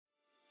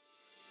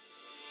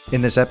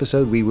In this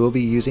episode, we will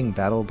be using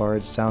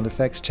BattleBard's sound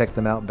effects. Check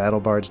them out,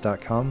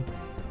 battlebards.com.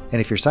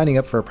 And if you're signing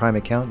up for a Prime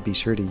account, be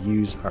sure to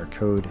use our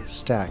code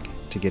STACK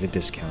to get a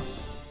discount.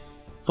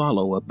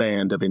 Follow a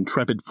band of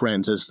intrepid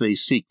friends as they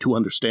seek to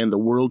understand the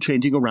world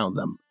changing around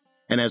them,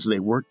 and as they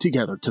work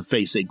together to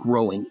face a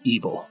growing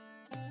evil.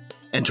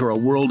 Enter a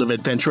world of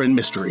adventure and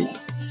mystery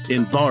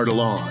in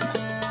Bardalon.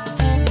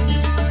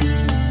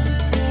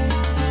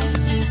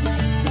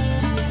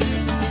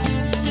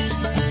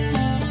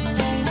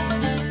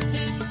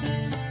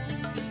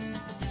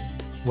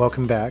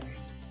 Welcome back.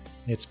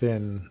 It's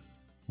been,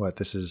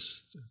 this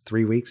is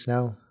 3 weeks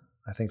now,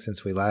 I think,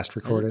 since we last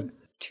recorded.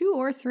 2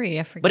 or 3,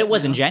 I forget. But it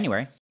was now. in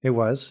January. It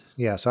was,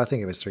 yeah, so I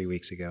think it was 3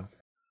 weeks ago.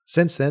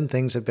 Since then,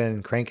 things have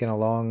been cranking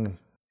along,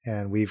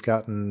 and we've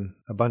gotten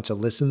a bunch of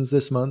listens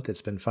this month.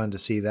 It's been fun to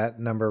see that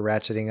number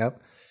ratcheting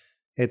up.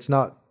 It's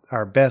not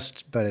our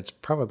best, but it's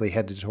probably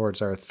headed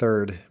towards our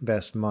third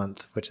best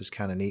month, which is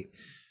kind of neat.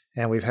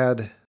 And we've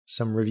had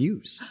some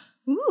reviews.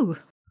 Ooh.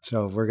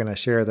 So we're going to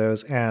share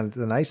those. And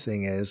the nice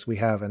thing is we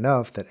have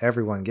enough that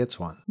everyone gets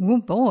one.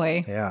 Oh,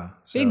 boy. Yeah.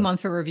 So Big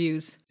month for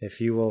reviews.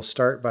 if you will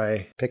start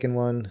by picking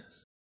one,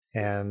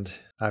 and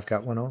I've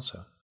got one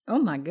also. Oh,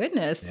 my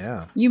goodness.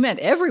 Yeah. You met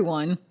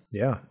everyone.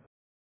 Yeah.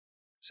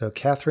 So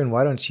Catherine,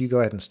 why don't you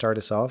go ahead and start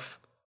us off?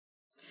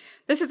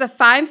 This is a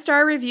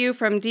 5-star review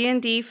from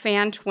D&D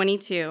Fan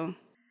 22.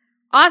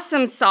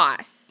 Awesome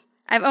sauce.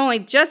 I've only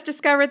just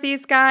discovered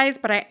these guys,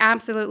 but I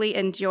absolutely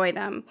enjoy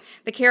them.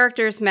 The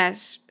characters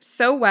mesh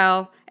so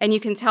well, and you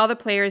can tell the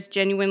players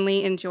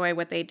genuinely enjoy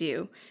what they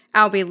do.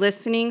 I'll be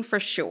listening for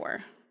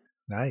sure.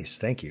 Nice.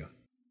 Thank you.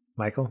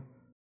 Michael?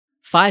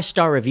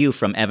 5-star review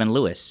from Evan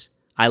Lewis.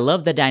 I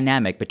love the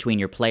dynamic between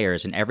your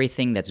players and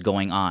everything that's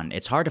going on.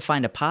 It's hard to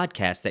find a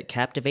podcast that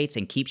captivates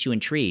and keeps you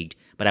intrigued,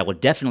 but I will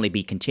definitely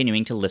be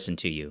continuing to listen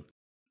to you.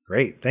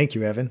 Great. Thank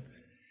you, Evan.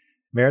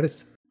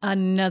 Meredith?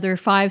 Another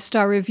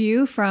 5-star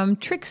review from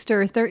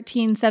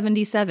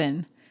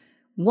Trickster1377.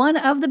 One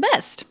of the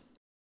best.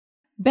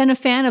 Been a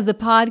fan of the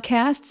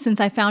podcast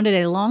since I found it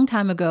a long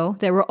time ago.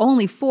 There were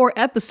only 4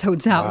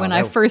 episodes out when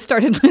I first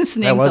started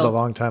listening. That was a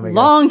long time ago.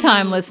 Long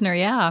time listener,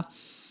 yeah.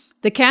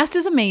 The cast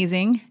is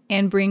amazing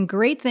and bring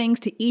great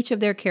things to each of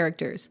their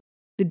characters.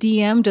 The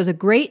DM does a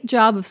great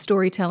job of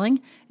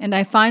storytelling, and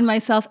I find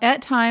myself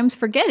at times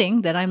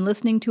forgetting that I'm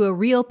listening to a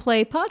real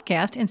play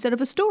podcast instead of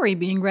a story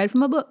being read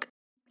from a book.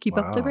 Keep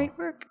up the great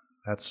work.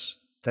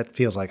 That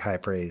feels like high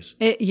praise.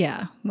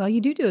 Yeah. Well, you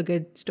do a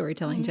good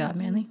storytelling job,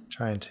 Manly.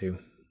 Trying to.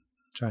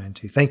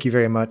 Thank you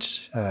very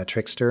much,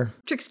 Trickster.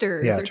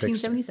 Trickster, Yeah,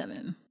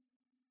 1377.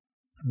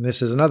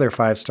 This is another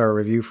 5-star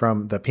review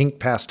from The Pink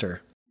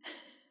Pastor.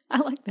 I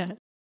like that.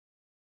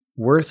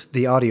 Worth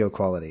the audio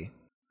quality.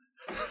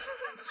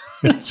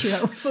 Not sure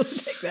I was supposed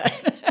to take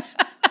that.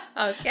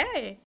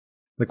 Okay.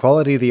 The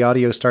quality of the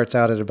audio starts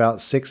out at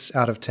about 6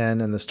 out of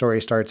 10, and the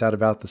story starts out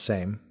about the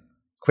same.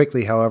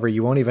 Quickly, however,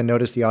 you won't even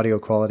notice the audio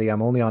quality.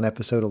 I'm only on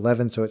episode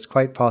 11, so it's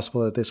quite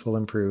possible that this will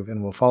improve,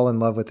 and we'll fall in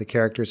love with the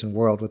characters and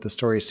world, with the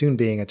story soon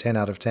being a 10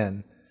 out of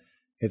 10.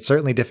 It's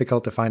certainly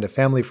difficult to find a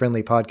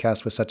family-friendly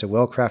podcast with such a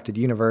well-crafted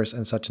universe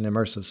and such an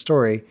immersive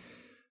story,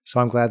 so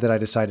I'm glad that I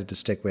decided to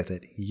stick with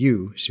it.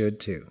 You should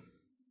too.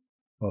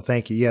 Well,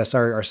 thank you. Yes,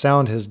 our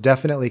sound has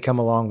definitely come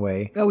a long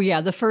way. Oh,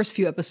 yeah. The first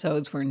few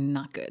episodes were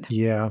not good.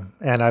 Yeah,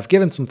 and I've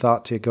given some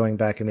thought to going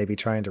back and maybe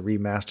trying to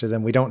remaster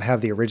them. We don't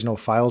have the original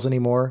files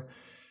anymore,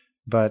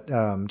 but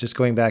just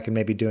going back and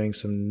maybe doing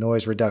some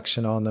noise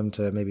reduction on them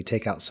to maybe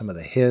take out some of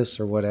the hiss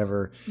or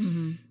whatever.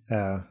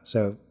 Mm-hmm.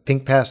 So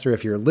Pink Pastor,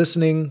 if you're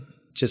listening,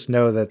 just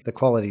know that the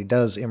quality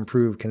does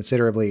improve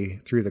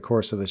considerably through the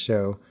course of the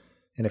show.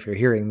 And if you're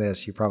hearing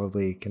this, you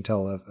probably can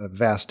tell a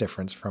vast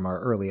difference from our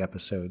early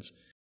episodes.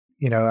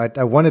 You know,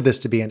 I wanted this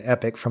to be an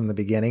epic from the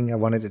beginning. I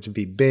wanted it to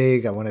be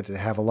big. I wanted it to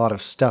have a lot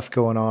of stuff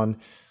going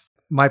on.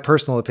 My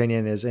personal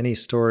opinion is any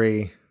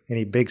story,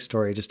 any big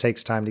story, just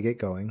takes time to get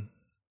going.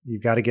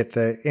 You've got to get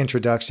the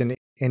introduction.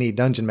 Any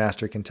dungeon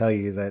master can tell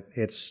you that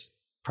it's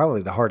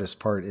probably the hardest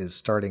part is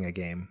starting a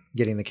game,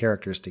 getting the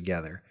characters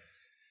together.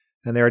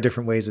 And there are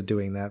different ways of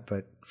doing that.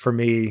 But for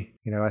me,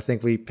 you know, I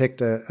think we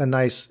picked a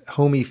nice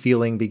homey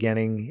feeling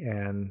beginning.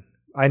 And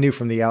I knew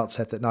from the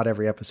outset that not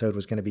every episode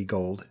was going to be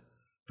gold.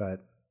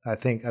 But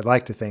I'd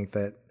like to think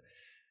that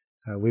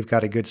we've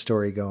got a good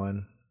story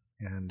going.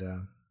 And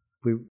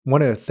we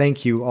want to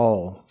thank you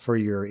all for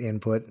your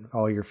input,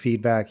 all your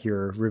feedback,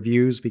 your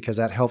reviews, because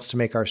that helps to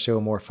make our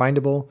show more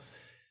findable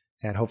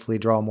and hopefully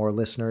draw more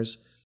listeners.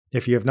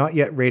 If you have not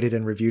yet rated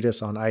and reviewed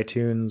us on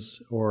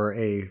iTunes or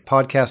a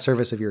podcast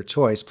service of your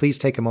choice, please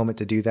take a moment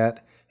to do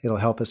that. It'll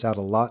help us out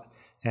a lot.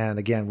 And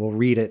again, we'll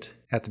read it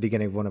at the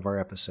beginning of one of our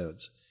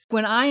episodes.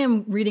 When I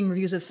am reading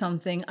reviews of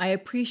something, I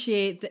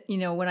appreciate that,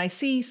 when I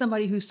see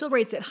somebody who still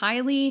rates it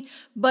highly,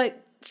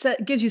 but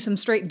gives you some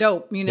straight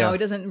dope, Yeah. It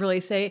doesn't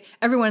really say,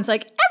 everyone's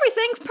like,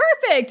 everything's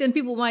perfect. And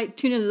people might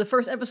tune into the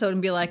first episode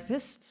and be like,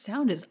 this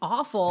sound is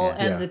awful.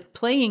 Yeah. And the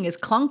playing is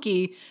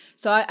clunky.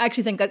 So I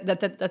actually think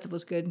that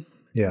was good.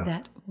 Yeah.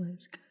 That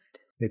was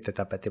good.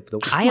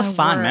 I have My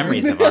fond word.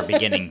 memories of our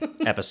beginning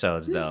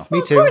episodes, though. Me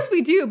Of too. course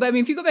we do, but I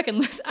mean, if you go back and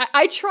listen,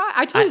 I try.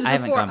 I told you I this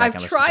haven't before. gone back I've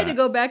and listened tried to to it.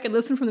 go back and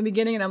listen from the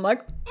beginning, and I'm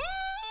like,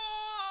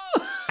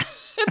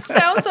 it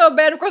sounds so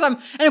bad. Of course, I'm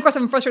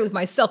frustrated with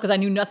myself because I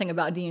knew nothing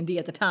about D&D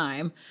at the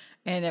time,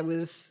 and I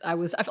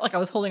felt like I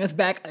was holding us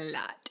back a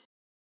lot.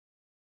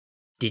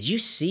 Did you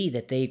see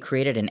that they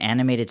created an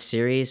animated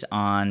series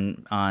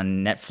on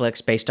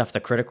Netflix based off the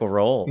Critical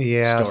Role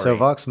Yeah, so story?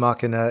 Vox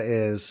Machina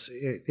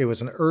it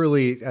was an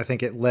early, I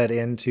think it led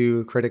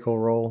into Critical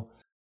Role.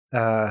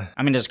 I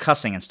mean, there's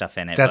cussing and stuff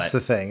in it. That's but, the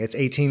thing. It's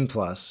 18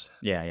 plus.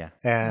 yeah.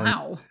 And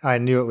Wow. I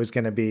knew it was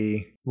going to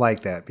be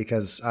like that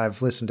because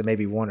I've listened to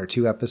maybe 1 or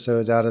 2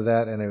 episodes out of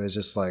that, and it was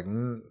just like,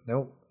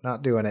 nope,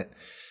 not doing it.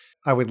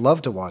 I would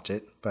love to watch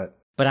it, but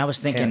But I was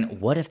thinking,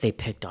 what if they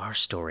picked our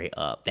story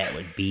up? That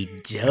would be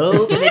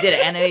dope. And they did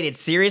an animated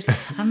series. I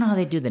don't know how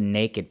they do the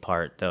naked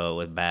part, though,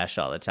 with Bash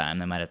all the time.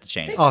 They might have to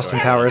change the Austin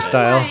story. Powers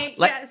style.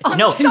 Like, yeah,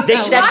 no, something they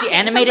should actually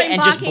blocking- animate it something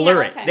and just blocking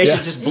blur it. outside. They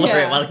should just blur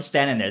Yeah. it while he's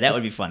standing there. That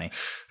would be funny.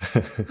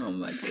 Oh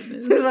my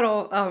goodness. a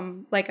little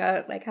like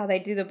how they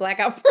do the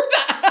blackout for the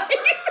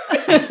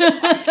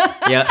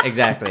Yeah,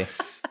 exactly.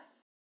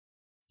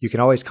 You can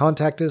always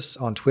contact us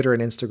on Twitter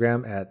and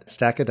Instagram at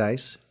Stack of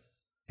Dice,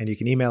 and you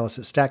can email us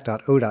at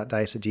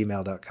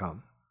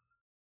stack.o.dice@gmail.com.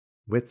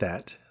 With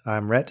that,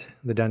 I'm Rhett,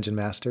 the Dungeon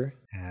Master,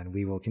 and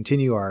we will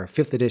continue our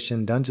 5th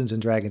edition Dungeons &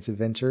 Dragons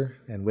adventure,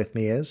 and with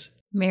me is...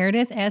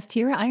 Meredith as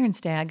Tira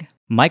Ironstag.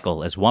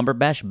 Michael as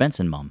Womberbash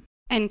Benson Mum.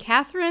 and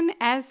Catherine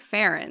as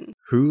Farron.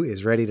 Who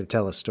is ready to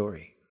tell a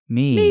story?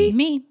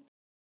 Me.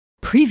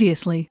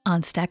 Previously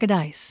on Stack of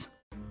Dice.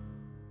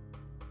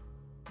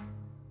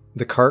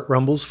 The cart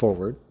rumbles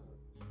forward.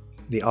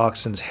 The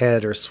oxen's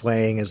head are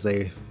swaying as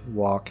they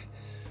walk,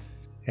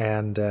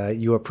 and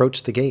you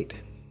approach the gate.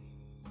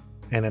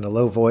 And in a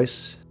low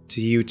voice,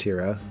 to you,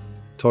 Tira,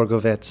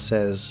 Torgovets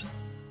says,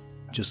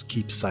 "Just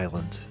keep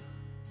silent.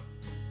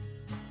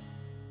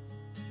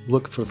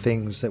 Look for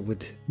things that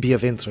would be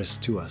of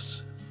interest to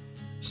us.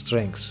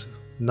 Strengths,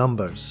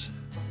 numbers,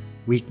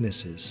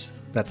 weaknesses,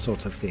 that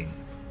sort of thing.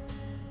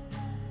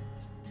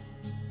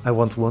 I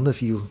want one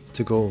of you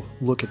to go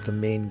look at the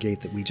main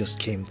gate that we just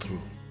came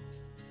through.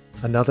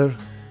 Another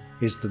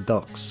is the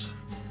docks.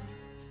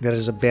 There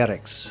is a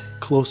barracks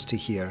close to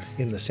here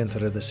in the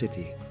center of the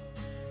city.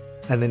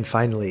 And then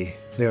finally,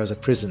 there is a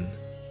prison.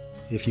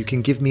 If you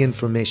can give me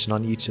information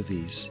on each of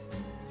these,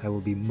 I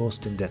will be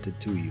most indebted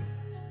to you."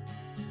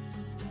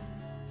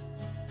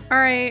 All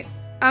right,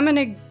 I'm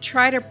gonna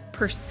try to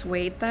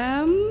persuade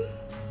them.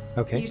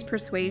 Okay. Use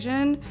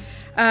persuasion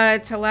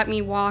to let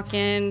me walk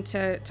in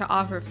to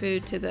offer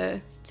food to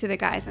the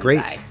guys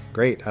inside.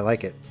 Great. I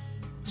like it.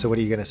 So what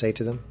are you going to say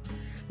to them?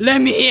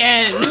 Let me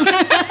in.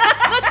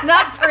 That's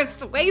not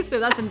persuasive.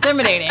 That's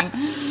intimidating.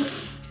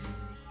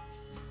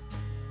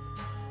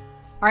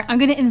 All right, I'm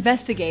going to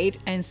investigate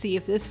and see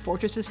if this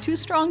fortress is too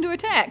strong to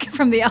attack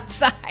from the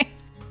outside.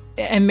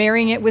 And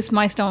marrying it with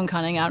my stone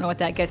cunning, I don't know what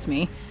that gets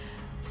me,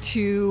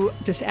 to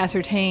just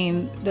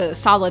ascertain the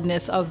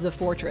solidness of the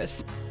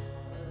fortress.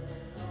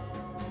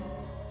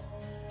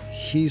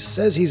 He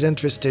says he's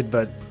interested,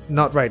 but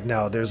not right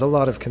now. There's a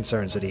lot of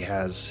concerns that he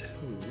has.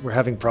 We're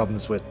having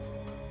problems with...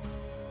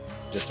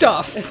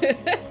 Stuff.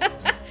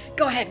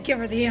 Go ahead, give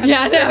her the answer.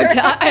 Yeah, no,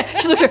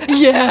 she looks at her,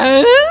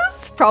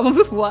 yes? Problems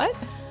with what?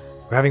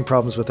 We're having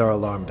problems with our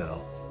alarm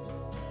bell.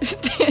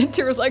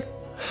 Tira's like,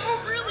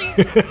 oh,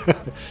 really?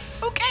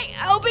 Okay,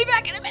 I'll be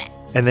back in a minute.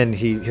 And then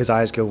his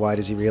eyes go wide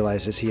as he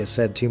realizes he has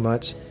said too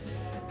much.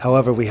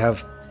 However, we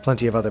have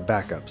plenty of other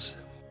backups.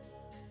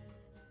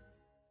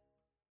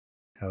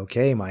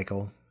 Okay,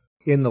 Michael.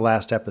 In the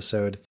last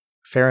episode,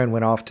 Farron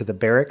went off to the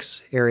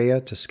barracks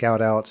area to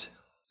scout out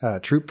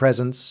troop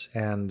presence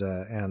and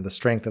the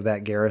strength of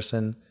that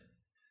garrison.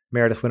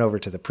 Meredith went over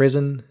to the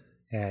prison,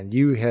 and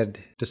you had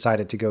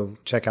decided to go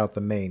check out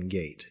the main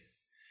gate.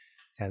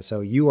 And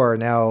so you are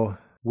now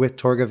with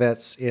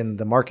Torgovets in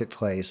the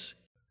marketplace.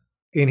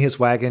 In his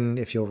wagon,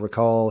 if you'll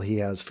recall, he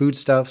has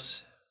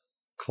foodstuffs,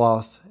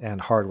 cloth,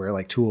 and hardware,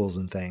 like tools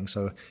and things.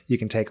 So you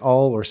can take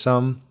all or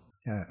some,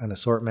 an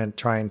assortment,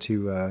 trying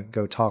to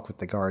go talk with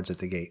the guards at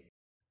the gate.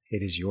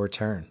 It is your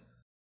turn.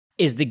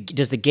 Does the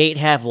gate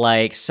have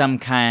like some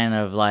kind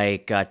of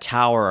like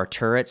tower or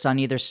turrets on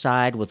either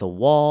side with a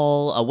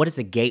wall? What does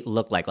the gate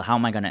look like? What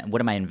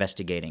am I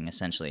investigating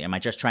essentially? Am I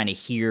just trying to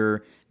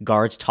hear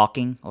guards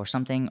talking or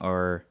something,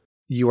 or?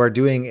 You are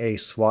doing a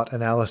SWOT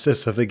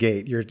analysis of the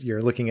gate.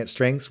 You're looking at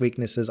strengths,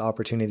 weaknesses,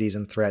 opportunities,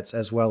 and threats,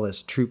 as well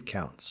as troop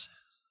counts.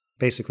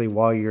 Basically,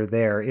 while you're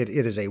there, it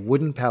is a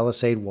wooden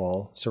palisade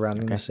wall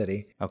surrounding the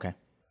city. Okay.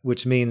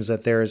 Which means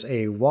that there's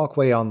a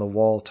walkway on the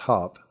wall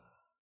top,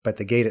 but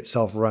the gate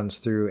itself runs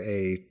through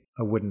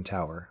a wooden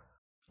tower.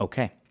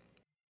 Okay.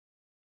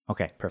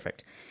 Okay,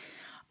 perfect.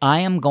 I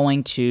am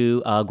going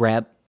to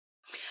grab...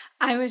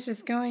 I was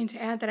just going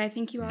to add that I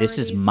think you already This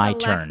is my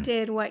turn.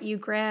 selected what you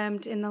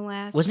grabbed in the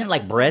last Wasn't it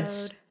like episode.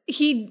 breads?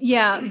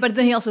 But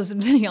then he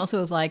also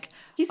was like,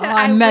 He said,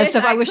 I messed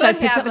up. I wish I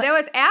could picked have, up. but that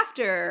was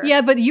after.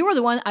 Yeah, but you were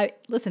the one. I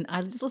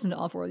just listened to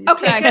all 4 of these.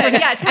 Okay, tracks. good.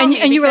 Yeah, tell me,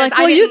 and you were like,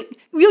 because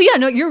I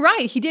no, you're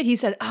right. He did. He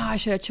said, I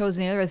should have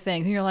chosen the other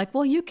thing. And you're like,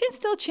 well, you can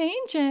still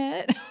change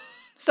it.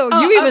 So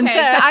you even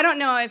said. So I don't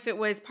know if it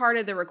was part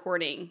of the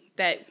recording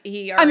that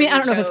he I already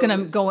don't know if it's going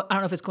to chose. go. I don't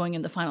know if it's going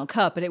in the final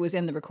cut, but it was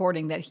in the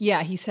recording that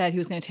he said he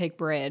was going to take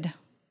bread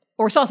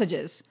or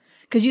sausages.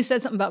 Because you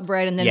said something about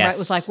bread, and then Yes. Brett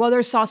was like, well,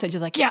 there's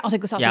sausages. Like, yeah, I'll take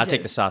the sausages. Yeah, I'll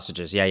take the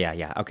sausages.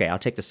 Yeah. Okay, I'll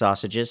take the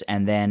sausages,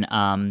 and then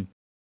I'm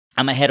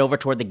gonna head over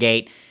toward the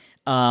gate.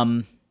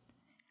 I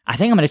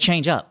think I'm gonna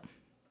change up.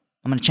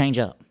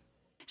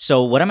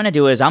 So what I'm gonna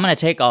do is I'm gonna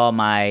take all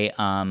my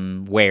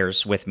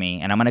wares with me,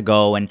 and I'm gonna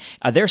go. And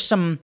are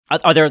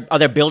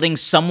there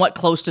buildings somewhat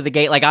close to the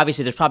gate? Like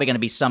obviously, there's probably gonna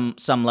be some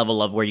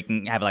level of where you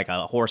can have like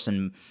a horse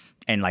and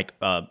like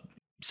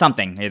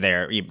something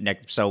there.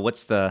 So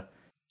what's the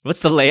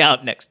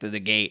layout next to the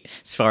gate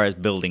as far as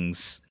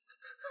buildings?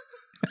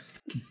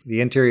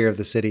 The interior of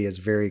the city is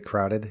very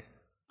crowded.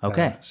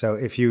 Okay. So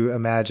if you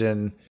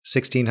imagine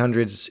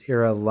 1600s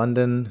era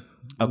London,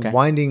 Okay.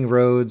 winding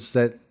roads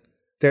that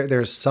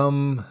there's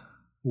some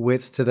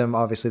width to them.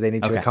 Obviously, they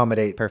need to Okay.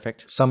 accommodate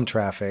Perfect. some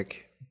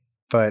traffic,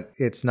 but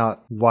it's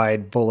not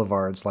wide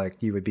boulevards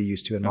like you would be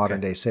used to in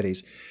modern day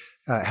cities.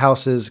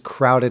 Houses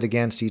crowded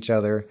against each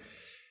other.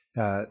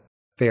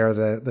 They are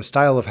the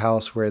style of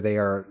house where they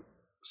are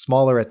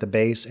smaller at the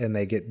base and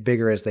they get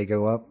bigger as they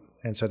go up.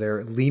 And so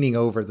they're leaning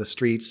over the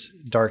streets,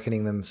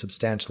 darkening them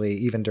substantially,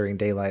 even during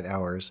daylight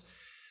hours.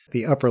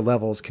 The upper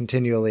levels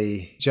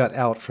continually jut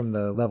out from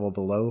the level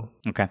below.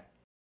 Okay.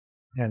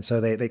 And so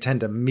they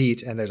tend to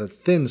meet, and there's a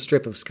thin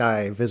strip of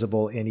sky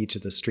visible in each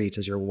of the streets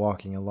as you're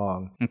walking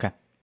along. Okay.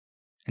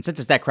 And since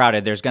it's that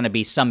crowded, there's going to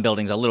be some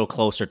buildings a little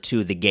closer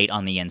to the gate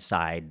on the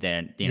inside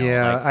than,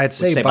 I'd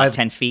say by by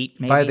 10 feet,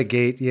 maybe? By the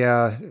gate,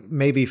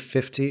 maybe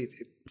 50.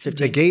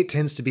 The gate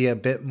tends to be a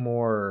bit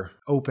more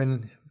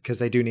open because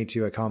they do need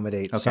to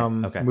accommodate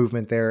some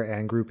movement there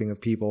and grouping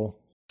of people.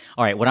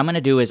 All right, what I'm going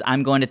to do is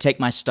I'm going to take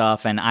my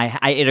stuff, and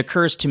it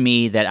occurs to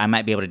me that I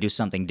might be able to do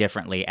something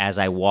differently as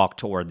I walk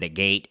toward the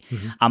gate.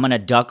 Mm-hmm. I'm going to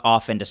duck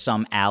off into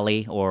some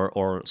alley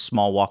or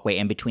small walkway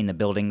in between the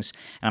buildings,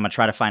 and I'm going to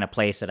try to find a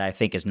place that I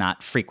think is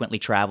not frequently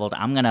traveled.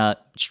 I'm going to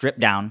strip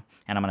down,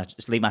 and I'm going to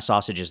just leave my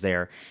sausages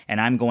there, and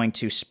I'm going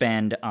to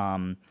spend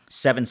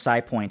 7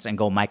 psi points and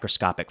go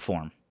microscopic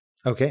form.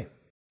 Okay.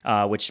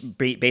 Which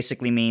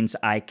basically means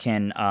I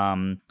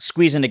can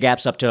squeeze into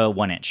gaps up to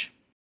 1 inch.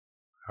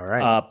 All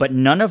right. But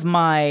none of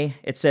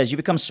it says you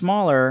become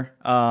smaller,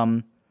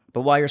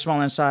 but while you're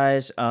smaller in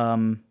size, let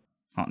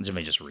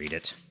me just read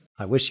it.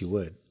 I wish you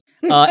would.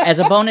 As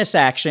a bonus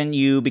action,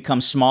 you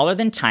become smaller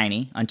than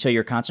tiny until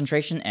your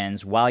concentration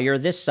ends. While you're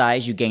this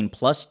size, you gain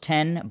plus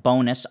 10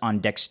 bonus on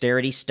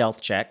dexterity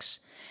stealth checks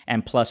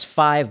and plus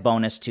 5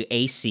 bonus to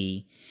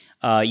AC.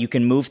 You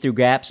can move through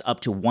gaps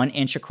up to 1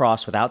 inch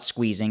across without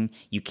squeezing.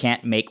 You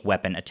can't make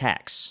weapon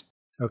attacks.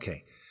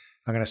 Okay.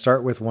 I'm going to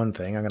start with one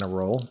thing. I'm going to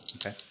roll.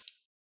 Okay.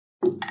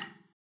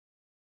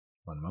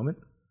 1 moment.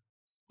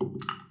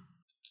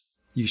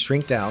 You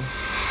shrink down,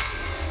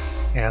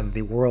 and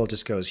the world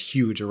just goes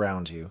huge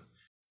around you.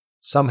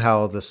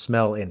 Somehow the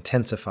smell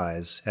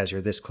intensifies as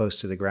you're this close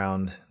to the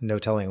ground, no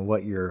telling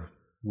what you're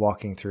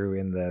walking through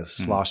in the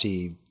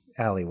sloshy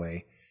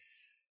alleyway.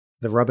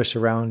 The rubbish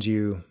around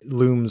you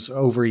looms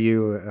over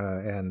you,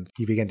 and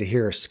you begin to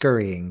hear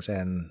scurryings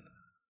and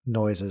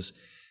noises,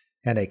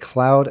 and a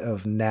cloud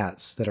of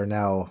gnats that are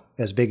now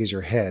as big as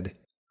your head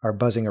are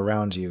buzzing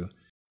around you.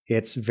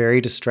 It's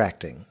very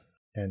distracting.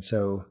 And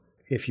so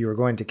if you are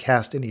going to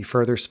cast any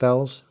further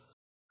spells,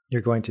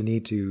 you're going to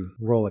need to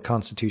roll a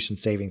Constitution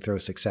saving throw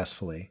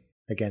successfully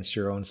against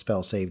your own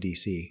spell save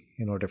DC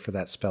in order for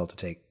that spell to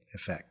take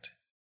effect.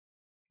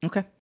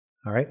 Okay.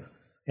 All right.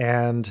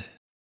 And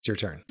it's your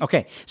turn.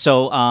 Okay.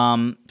 So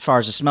as far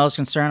as the smell is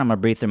concerned, I'm going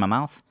to breathe through my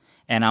mouth,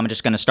 and I'm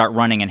just going to start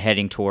running and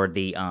heading toward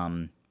the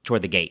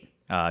gate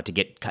to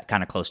get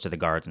kind of close to the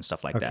guards and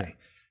stuff like that.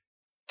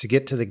 To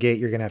get to the gate,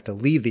 you're going to have to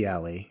leave the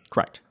alley.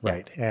 Correct.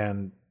 Right. Yeah.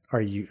 And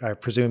I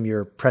presume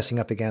you're pressing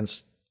up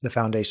against the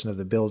foundation of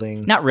the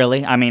building? Not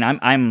really. I mean,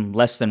 I'm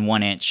less than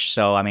 1 inch.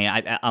 So, I mean,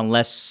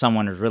 unless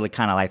someone is really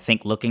kind of, I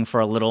think, looking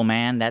for a little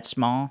man that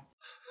small,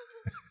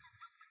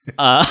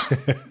 I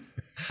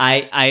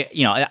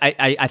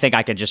think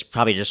I could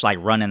probably just like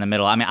run in the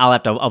middle. I mean, I'll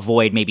have to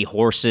avoid maybe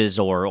horses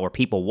or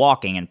people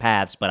walking in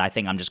paths, but I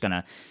think I'm just going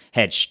to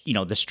head,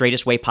 the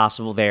straightest way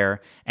possible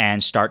there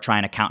and start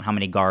trying to count how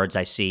many guards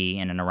I see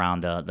in and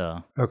around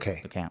the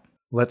camp.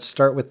 Let's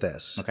start with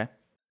this. Okay.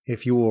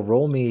 If you will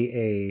roll me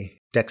a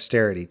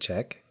dexterity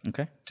check.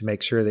 Okay. To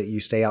make sure that you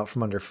stay out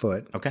from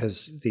underfoot. Okay.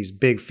 Because these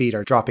big feet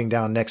are dropping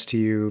down next to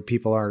you.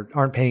 People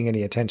aren't paying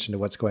any attention to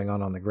what's going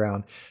on the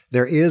ground.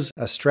 There is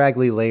a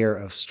straggly layer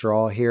of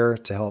straw here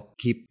to help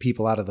keep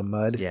people out of the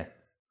mud. Yeah.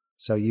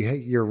 So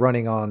you're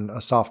running on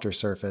a softer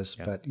surface,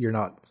 but you're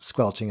not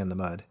squelching in the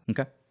mud.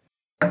 Okay.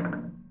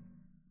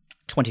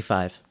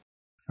 25.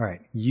 All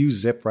right. You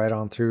zip right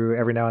on through.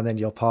 Every now and then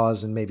you'll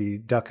pause and maybe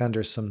duck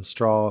under some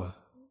straw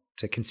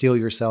to conceal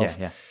yourself.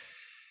 Yeah.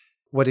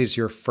 What is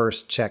your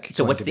first check?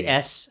 So going what's to the be?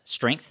 S?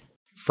 Strength?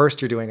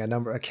 First, you're doing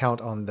a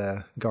count on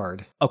the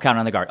guard. Oh, count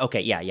on the guard.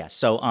 Okay, yeah.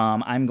 So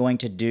I'm going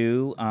to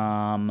do,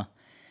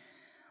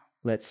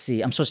 let's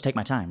see. I'm supposed to take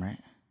my time, right?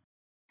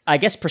 I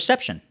guess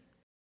perception.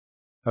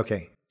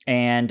 Okay.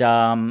 And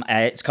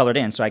it's colored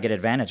in, so I get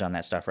advantage on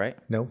that stuff, right?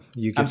 No,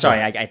 you. I'm sorry,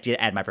 I did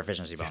add my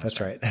proficiency bonus. That's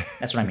right.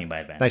 That's what I mean by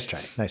advantage.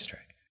 Nice try.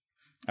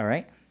 All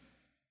right.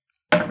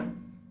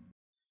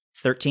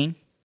 13.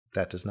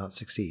 That does not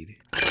succeed.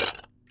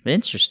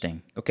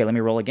 Interesting. Okay, let me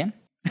roll again.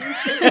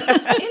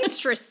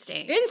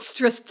 Interesting.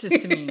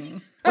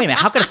 Interesting. Wait a minute,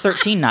 how could a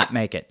 13 not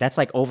make it? That's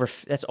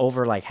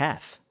over like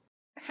half.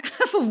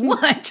 Half of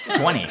what?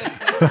 20.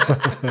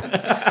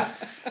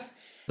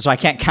 So I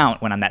can't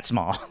count when I'm that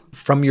small.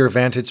 From your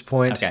vantage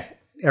point, Okay.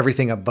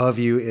 everything above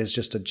you is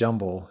just a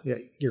jumble.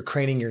 You're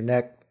craning your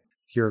neck.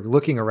 You're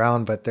looking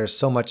around, but there's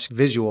so much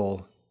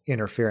visual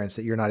interference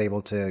that you're not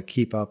able to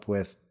keep up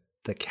with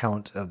the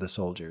count of the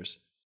soldiers.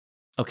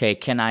 Okay,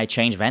 can I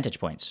change vantage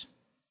points?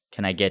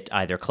 Can I get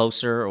either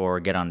closer or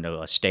get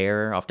onto a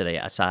stair off to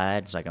the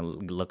side so I can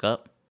look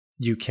up?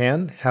 You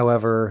can,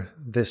 however,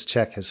 this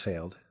check has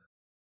failed.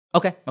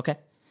 Okay.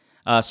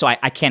 So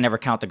I can't ever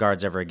count the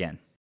guards ever again.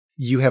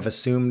 You have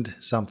assumed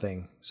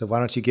something, so why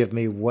don't you give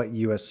me what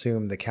you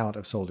assume the count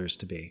of soldiers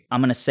to be?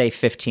 I'm going to say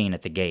 15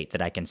 at the gate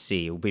that I can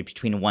see. It will be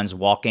between the ones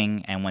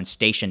walking and ones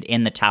stationed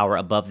in the tower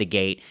above the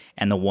gate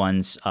and the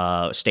ones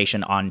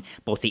stationed on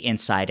both the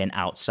inside and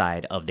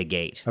outside of the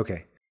gate.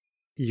 Okay.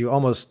 You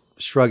almost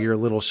shrug your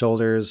little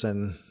shoulders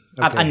and...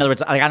 Okay. In other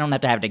words, I don't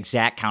have to have an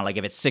exact count. Like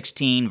if it's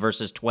 16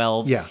 versus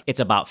 12, Yeah. it's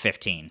about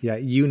 15. Yeah,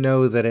 you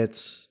know that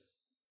it's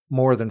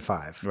more than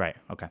 5. Right,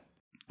 okay.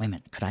 Wait a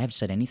minute. Could I have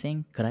said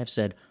anything? Could I have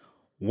said,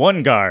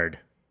 1 guard?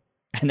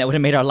 And that would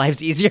have made our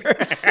lives easier?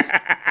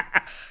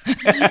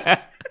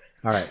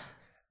 All right.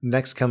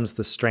 Next comes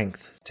the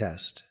strength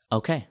test.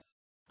 Okay.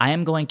 I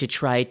am going to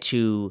try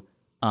to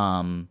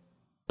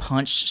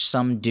punch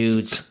some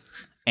dude's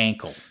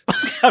ankle.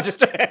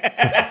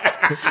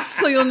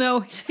 So you'll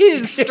know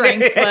his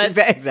strength, but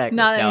Exactly.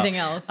 not No. anything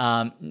else.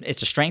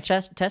 It's a strength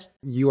test?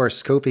 You are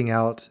scoping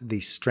out the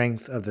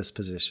strength of this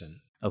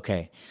position.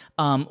 Okay.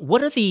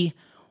 What are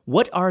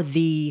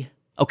the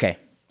okay.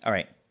 All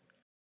right.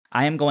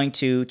 I am going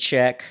to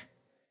check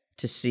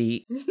to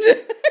see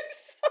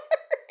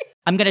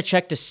I'm going to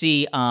check to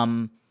see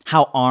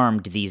how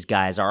armed these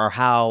guys are or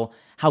how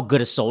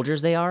good of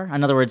soldiers they are.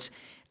 In other words,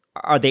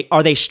 are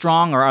they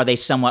strong or are they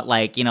somewhat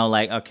like,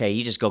 okay,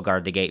 you just go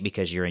guard the gate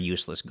because you're a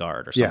useless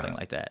guard or something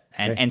like that.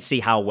 And see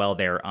how well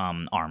they're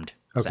armed.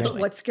 Okay. essentially.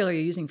 What skill are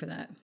you using for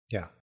that?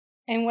 Yeah.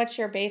 And what's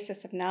your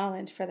basis of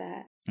knowledge for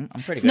that? I'm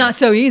pretty It's good. not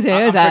so easy,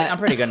 is I'm it?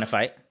 pretty good in a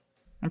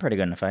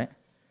fight.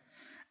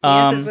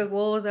 Dances with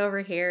wolves over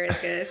here is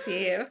going to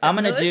see if I'm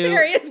the gonna do-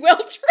 military is well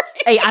trained.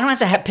 Hey, I don't have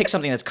to pick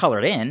something that's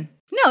colored in.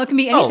 No, it can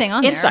be anything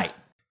on there. Insight.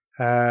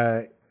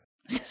 Uh,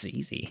 This is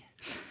easy.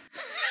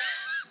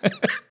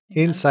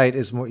 insight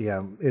is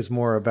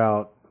more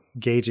about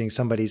gauging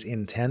somebody's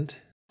intent.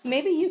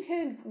 Maybe you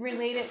could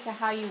relate it to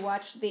how you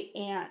watched the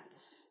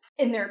ants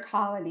in their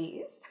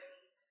colonies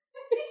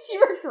as you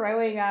were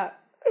growing up.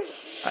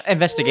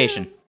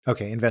 Investigation.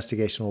 Okay,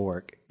 investigation will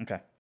work. Okay.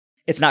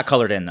 It's not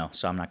colored in, though,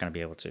 so I'm not going to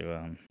be able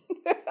to...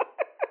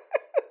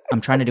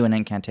 I'm trying to do an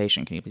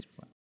incantation. Can you please...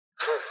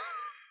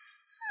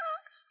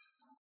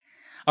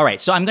 All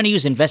right, so I'm going to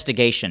use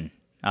investigation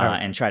right.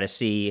 and try to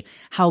see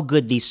how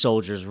good these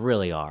soldiers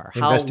really are,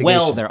 how Investigation,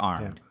 well they're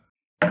armed.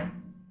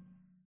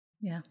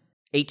 Yeah.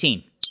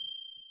 18.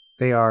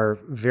 They are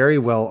very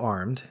well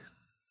armed.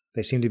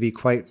 They seem to be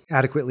quite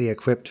adequately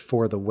equipped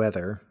for the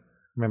weather.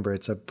 Remember,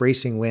 it's a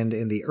bracing wind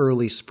in the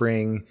early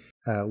spring,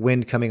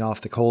 wind coming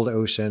off the cold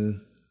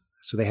ocean.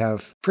 So they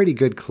have pretty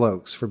good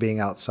cloaks for being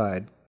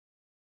outside.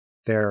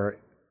 Their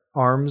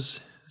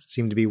arms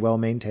seem to be well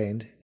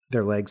maintained.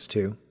 Their legs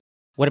too.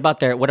 What about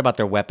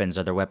their weapons?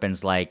 Are their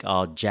weapons like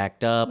all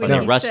jacked up? Are When they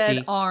he rusty?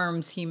 said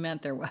arms, he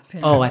meant their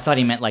weapons. Oh, I thought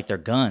he meant like their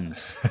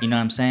guns. You know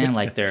what I'm saying?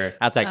 Like I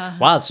was like,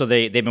 wow, so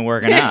they've been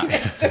working out.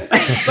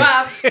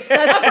 Buff.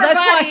 That's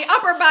why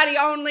upper body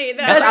only.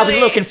 I was a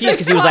little confused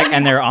because he was like,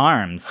 and their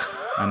arms.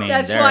 I mean,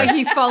 that's they're- why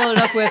he followed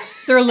up with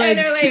their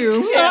legs, legs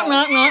too. too.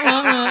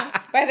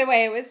 By the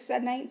way, it was a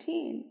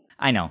 19.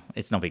 I know.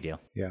 It's no big deal.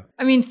 Yeah.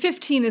 I mean,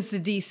 15 is the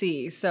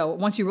DC, so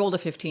once you rolled a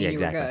 15, Yeah, you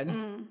exactly. were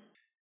good.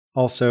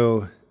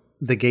 Also,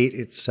 the gate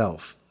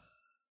itself.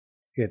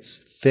 It's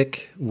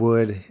thick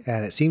wood,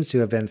 and it seems to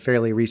have been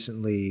fairly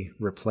recently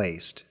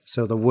replaced.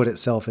 So the wood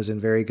itself is in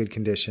very good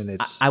condition.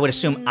 It's I would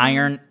assume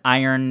iron,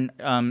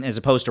 as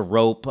opposed to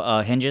rope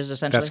hinges,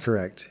 essentially. That's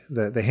correct.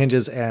 The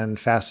hinges and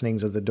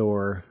fastenings of the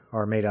door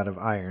are made out of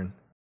iron.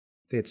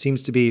 It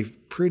seems to be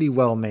pretty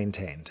well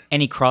maintained.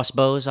 Any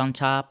crossbows on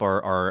top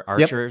or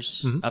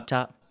archers up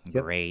top?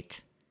 Yep.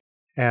 Great.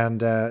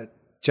 And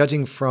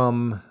judging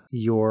from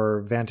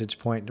your vantage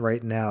point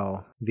right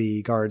now,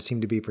 the guards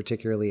seem to be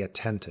particularly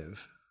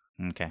attentive.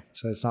 Okay.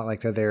 So it's not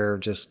like they're there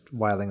just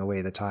whiling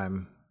away the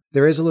time.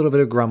 There is a little bit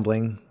of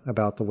grumbling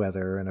about the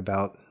weather and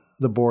about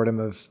the boredom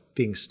of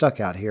being stuck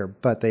out here,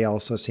 but they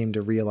also seem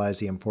to realize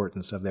the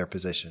importance of their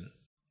position.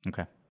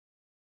 Okay.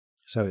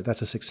 So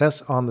that's a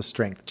success on the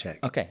strength check.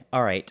 Okay.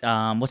 All right.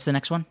 What's the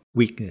next one?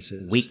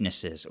 Weaknesses.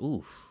 Weaknesses.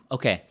 Ooh.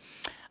 Okay.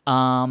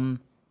 All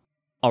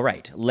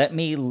right. Let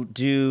me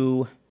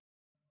do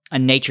a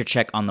nature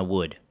check on the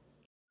wood.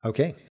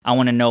 Okay. I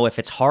want to know if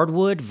it's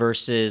hardwood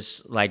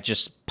versus like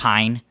just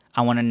pine.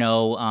 I want to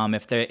know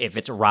if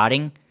it's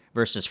rotting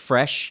versus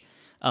fresh.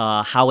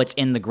 How it's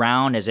in the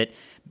ground. Is it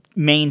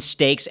main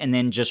stakes and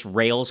then just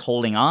rails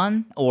holding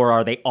on, or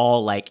are they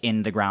all like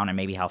in the ground and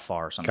maybe how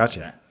far or something?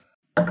 Gotcha.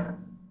 Like that?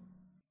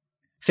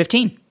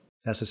 15.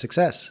 That's a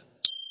success.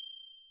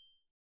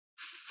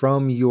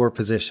 From your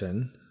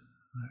position,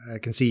 I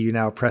can see you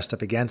now pressed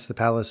up against the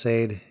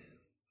palisade.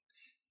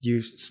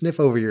 You sniff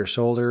over your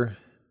shoulder,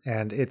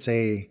 and it's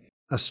a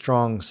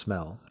strong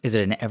smell. Is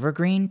it an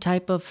evergreen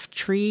type of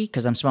tree?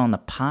 Because I'm smelling the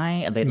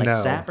pine. Are they like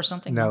sap or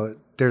something? No,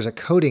 there's a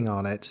coating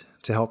on it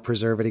to help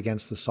preserve it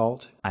against the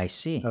salt I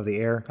see. of the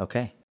air.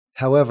 Okay.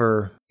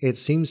 However, it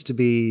seems to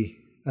be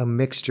a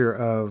mixture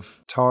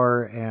of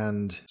tar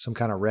and some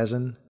kind of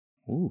resin.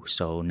 Ooh,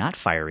 so not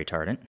fire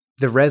retardant.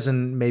 The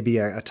resin may be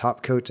a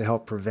top coat to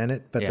help prevent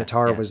it, but Yeah, the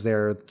tar yeah. was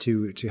there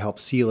to help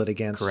seal it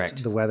against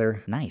Correct. the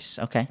weather. Nice.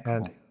 Okay.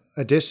 And Cool.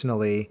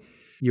 additionally,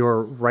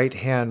 your right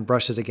hand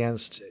brushes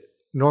against,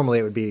 normally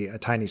it would be a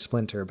tiny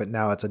splinter, but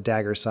now it's a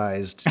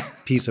dagger-sized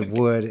piece of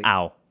wood.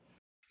 Ow.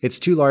 It's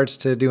too large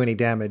to do any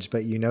damage,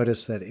 but you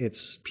notice that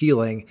it's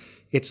peeling.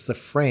 It's the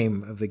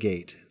frame of the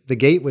gate. The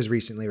gate was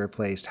recently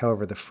replaced.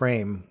 However, the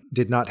frame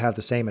did not have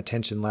the same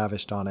attention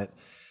lavished on it.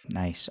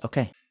 Nice.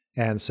 Okay.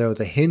 And so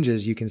the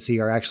hinges you can see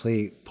are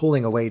actually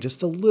pulling away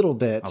just a little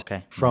bit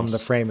from nice. the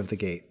frame of the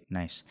gate.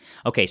 Nice.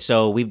 Okay,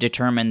 so we've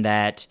determined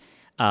that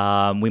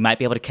we might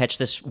be able to catch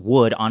this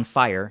wood on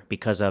fire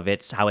because of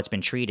how it's been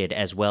treated,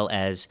 as well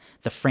as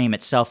the frame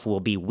itself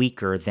will be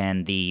weaker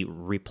than the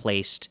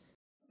replaced.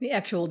 The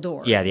actual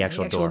door. Yeah, the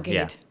actual door. gate.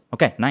 Yeah.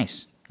 Okay.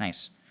 Nice.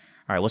 Nice.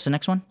 All right. What's the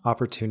next one?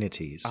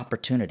 Opportunities.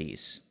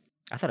 Opportunities.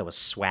 I thought it was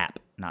swap,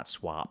 not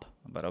swap,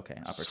 but okay.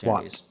 SWOT.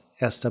 Opportunities.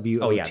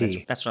 SWOT. Oh yeah,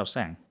 that's what I was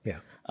saying. Yeah.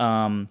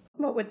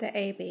 What would the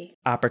A be?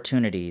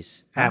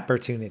 Opportunities.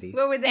 Opportunities.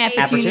 What would the A be?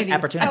 Opportunities.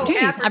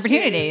 Opportunities.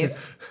 Opportunities.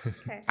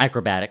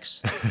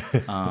 Acrobatics.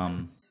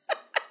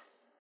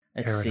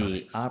 Let's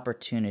see. Aeronautics.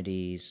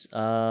 Opportunities.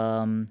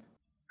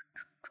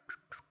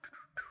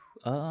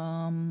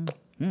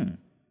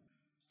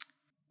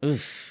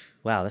 Oof.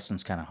 Wow, this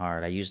one's kind of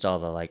hard. I used all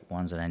the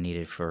ones that I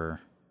needed for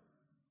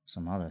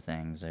some other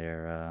things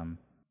there.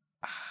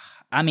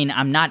 I mean,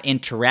 I'm not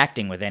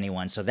interacting with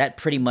anyone, so that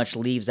pretty much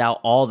leaves out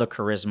all the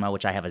charisma,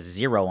 which I have a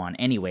 0 on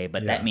anyway,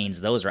 but that means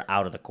those are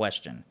out of the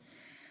question.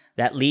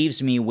 That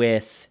leaves me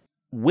with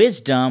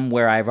wisdom,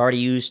 where I've already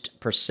used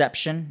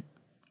perception.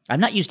 I've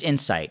not used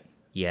insight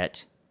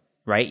yet,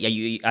 right?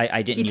 Yeah,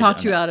 I didn't. He use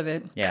talked it you on out of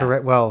it. Yeah.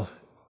 Correct. Well,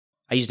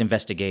 I used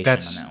investigation.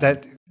 that's on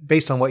that. One.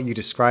 based on what you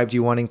described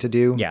you wanting to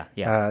do. Yeah.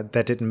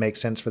 That didn't make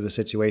sense for the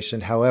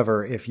situation.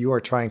 However, if you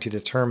are trying to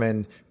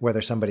determine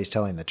whether somebody's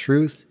telling the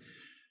truth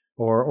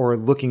or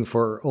looking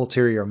for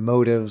ulterior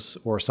motives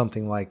or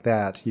something like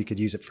that, you could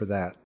use it for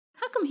that.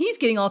 How come he's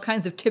getting all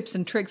kinds of tips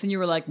and tricks and you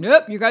were like,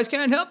 nope, you guys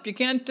can't help. You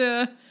can't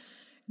do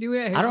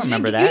it. I don't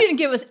remember You that. didn't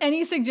give us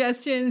any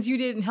suggestions. You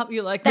didn't help.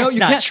 You're like, no, That's you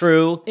not can't.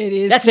 true. It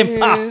is That's true.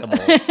 impossible.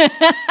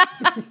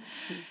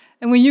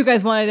 And when you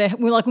guys wanted to,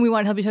 when we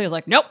wanted to help each other, you're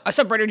like, nope, I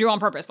separated you on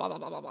purpose, blah, blah,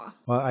 blah, blah, blah.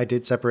 Well, I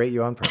did separate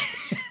you on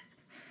purpose.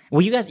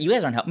 Well, you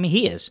guys aren't helping me.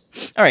 He is.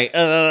 All right.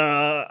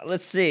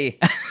 Let's see.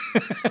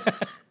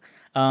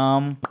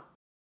 I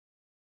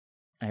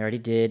already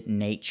did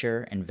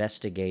nature,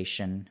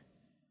 investigation.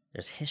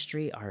 There's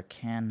history,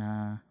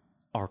 arcana,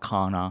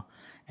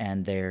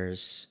 and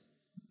there's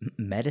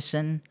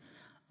medicine.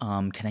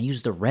 Can I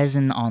use the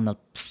resin on the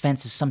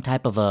fence as some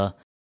type of a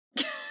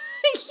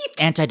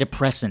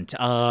antidepressant?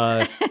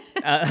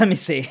 Let me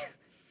see.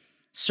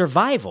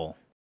 Survival.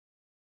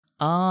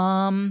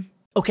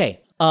 Okay.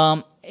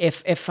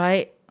 If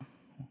I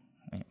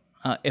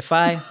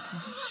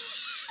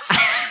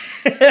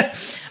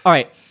all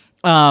right.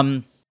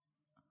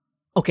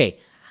 Okay.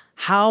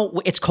 How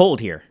it's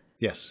cold here.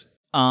 Yes.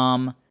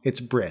 It's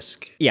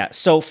brisk. Yeah.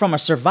 So from a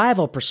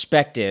survival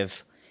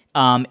perspective,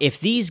 if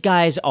these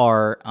guys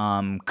are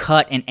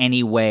cut in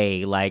any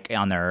way, like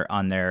on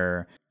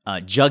their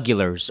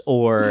jugulars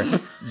or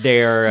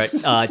their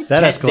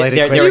That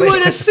escalated quickly. You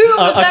would assume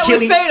that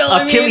was fatal.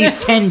 Achilles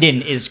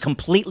tendon is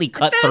completely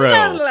cut through.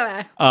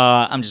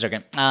 I'm just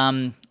joking.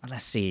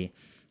 Let's see.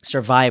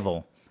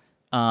 Survival.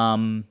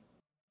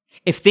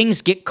 If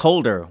things get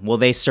colder, will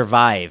they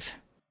survive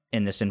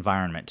in this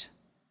environment?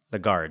 The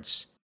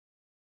guards.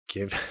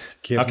 Give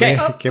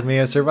me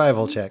a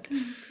survival check.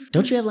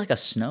 Don't you have like a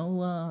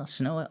snow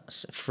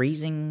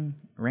freezing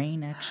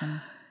rain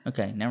action?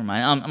 Okay, never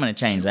mind. I'm going to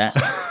change that.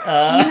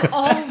 You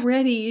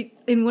already,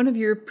 in one of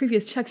your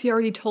previous checks, he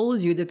already told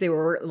you that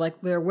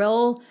they're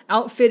well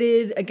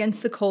outfitted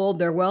against the cold.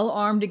 They're well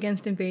armed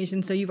against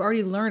invasion. So you've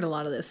already learned a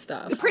lot of this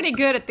stuff. Pretty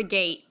good at the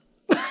gate.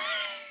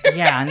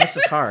 Yeah, and this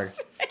is hard.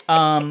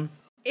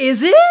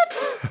 Is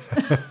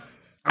it?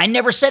 I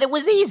never said it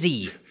was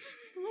easy.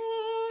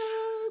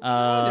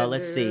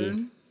 Let's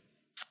see.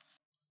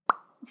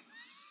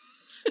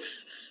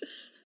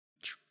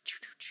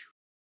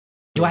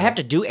 Do I have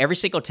to do every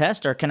single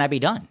test, or can I be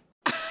done?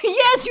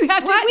 Yes, you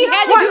have to. What? We No,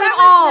 had to why do them not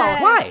all.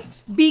 test?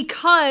 Why?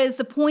 Because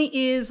the point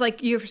is,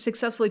 like, you're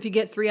successful if you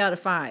get 3 out of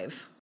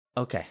 5.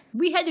 Okay.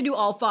 We had to do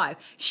all 5.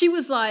 She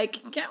was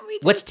like, "Can't we?"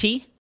 What's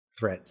T?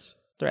 Threats.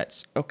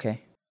 Threats.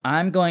 Okay.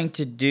 I'm going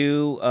to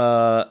do.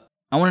 I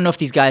want to know if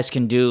these guys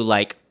can do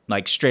like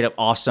straight up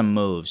awesome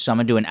moves. So I'm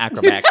gonna do an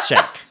acrobatics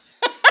check.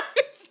 How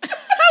is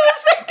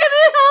that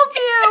gonna help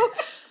you?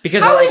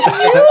 Because How is you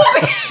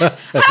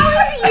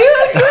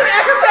doing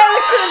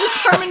acrobatics going to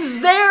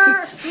determine their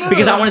move?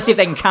 because I want to see if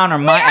they can counter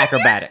my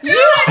acrobatics. You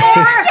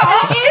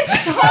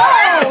is tall.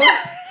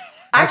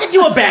 I can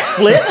do a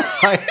backflip.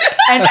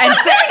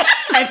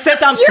 and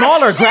since I'm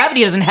smaller,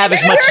 gravity doesn't have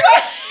as much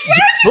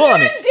pull on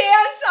me.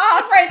 Dance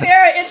off right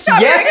there. It's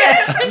top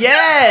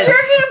Yes.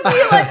 You're going to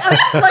be like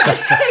a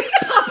tick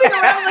popping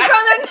around the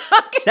ground. They're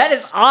not gonna, That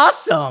is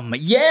awesome.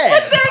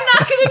 Yes. they're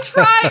not going to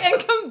try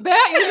and come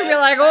back. You're going to be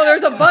like, oh,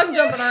 there's a bug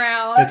jumping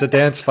around. It's a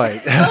dance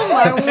fight Oh,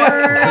 my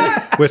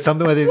word. with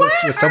someone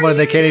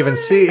they can't even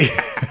see.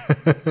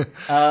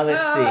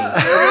 Let's see.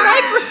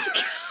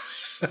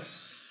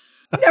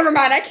 Never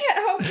mind. I can't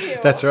help you.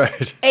 That's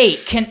right.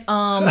 8. Can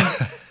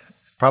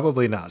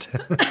Probably not.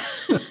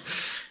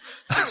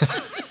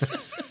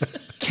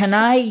 Can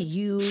I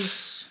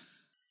use?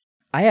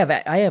 I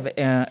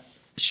have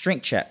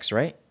strength checks,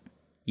 right?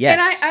 Yes.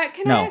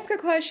 Can I ask a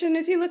question?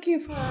 Is he looking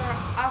for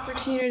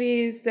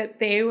opportunities that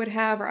they would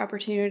have or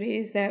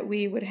opportunities that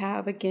we would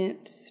have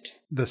against?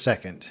 The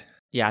second.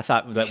 Yeah, I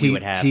thought that we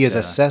would have. He is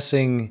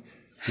assessing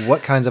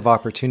what kinds of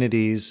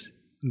opportunities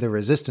the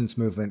resistance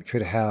movement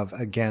could have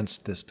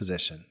against this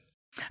position.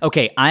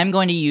 Okay, I'm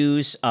going to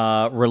use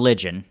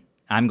religion.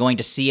 I'm going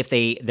to see if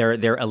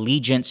their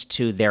allegiance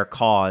to their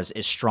cause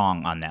is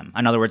strong on them.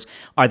 In other words,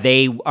 are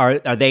they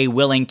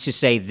willing to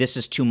say this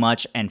is too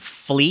much and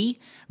flee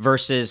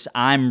versus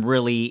I'm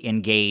really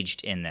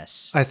engaged in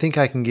this? I think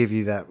I can give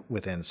you that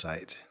with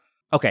insight.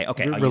 Okay. I'll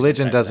use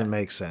Religion insight for doesn't that.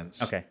 make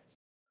sense. Okay.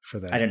 For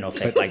that. I didn't know if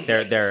they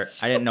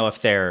I didn't know if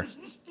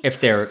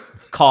their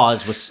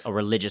cause was a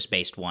religious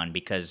based one,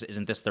 because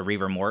isn't this the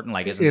Reaver Morton?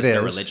 Like, isn't this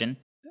their religion?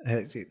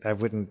 I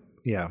wouldn't.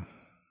 Yeah.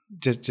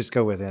 Just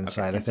go with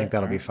insight. I think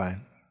that'll be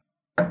fine.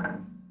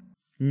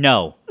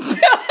 No.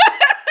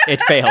 It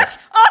failed. All of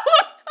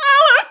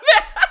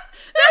that.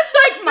 That's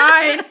like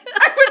mine.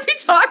 I would be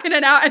talking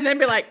it out and then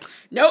be like,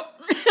 nope.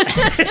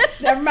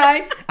 Never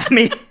mind. I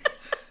mean,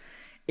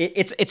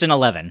 it's an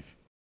 11.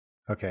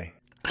 Okay.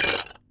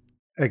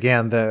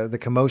 Again, the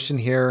commotion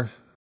here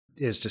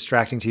is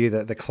distracting to you.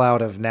 The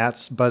cloud of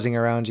gnats buzzing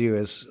around you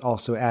is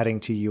also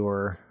adding to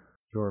your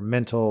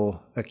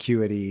mental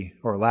acuity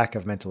or lack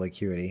of mental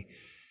acuity.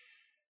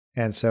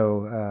 And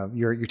so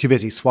you're too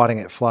busy swatting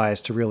at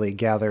flies to really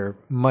gather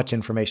much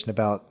information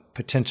about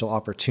potential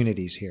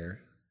opportunities here.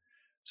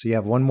 So you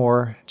have one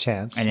more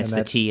chance. And it's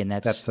the T, and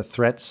that's the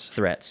threats.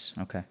 Threats,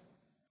 okay.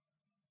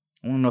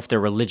 I don't know if their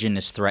religion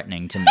is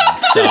threatening to me,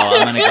 so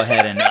I'm going to go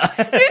ahead and... You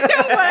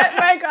know what,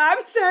 Michael?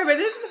 I'm sorry, but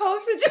this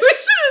whole situation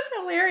is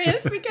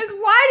hilarious because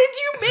why did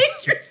you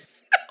make yourself...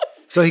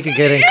 So he can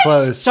get in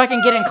close. So I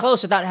can get in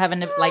close without having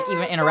to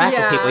even interact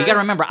with people. You got to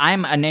remember,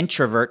 I'm an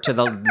introvert to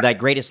the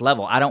greatest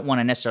level. I don't want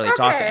to necessarily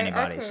talk to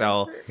anybody. Okay.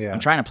 So I'm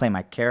trying to play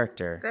my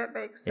character. That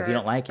makes sense. If you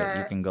don't like it,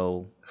 you can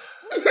go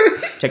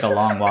take a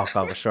long walk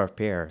off a short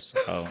pier. So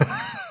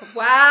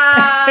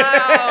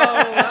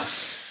Wow.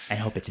 I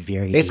hope it's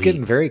very It's deep.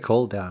 getting very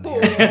cold down here.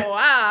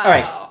 Wow. All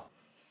right.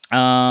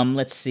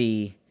 Let's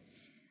see.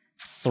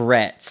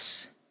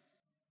 Threats.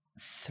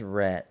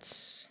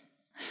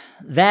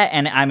 That,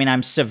 and I mean,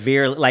 I'm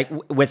severely, like,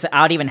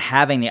 without even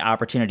having the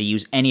opportunity to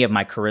use any of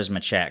my charisma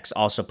checks,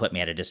 also put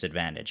me at a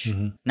disadvantage.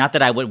 Mm-hmm. Not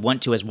that I would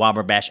want to as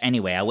Wobberbash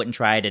anyway. I wouldn't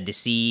try to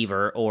deceive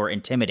or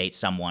intimidate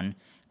someone,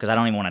 because I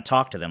don't even want to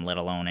talk to them, let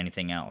alone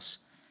anything else.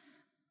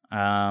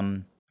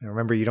 And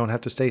remember, you don't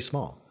have to stay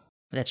small.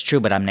 That's true,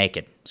 but I'm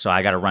naked, so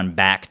I got to run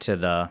back to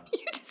the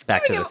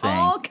thing.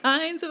 All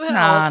kinds of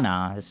help.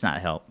 Nah, it's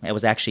not help. It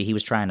was actually, he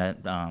was trying to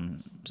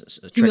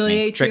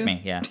trick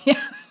me. Yeah.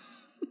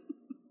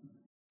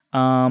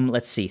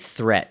 Let's see,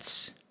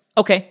 threats.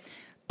 Okay.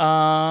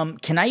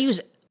 Can I use?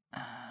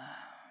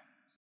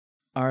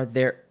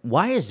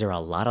 Why is there a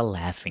lot of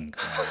laughing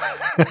going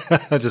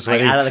on? Just Like,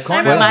 waiting. out of the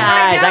corner of my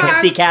eyes, I can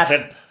see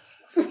Catherine.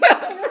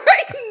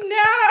 Right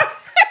now.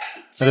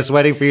 I'm just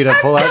waiting for you to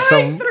pull out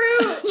some.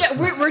 Through Yeah,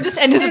 we're just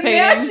anticipating.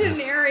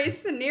 imaginary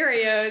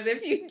scenarios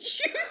if you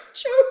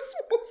chose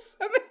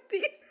some of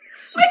these,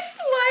 like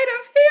sleight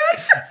of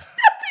hand or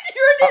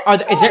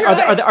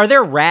something. Are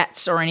there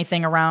rats or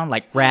anything around?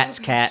 Like rats,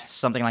 cats,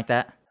 something like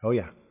that? Oh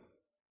yeah,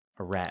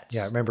 Or rats?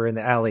 yeah. Remember in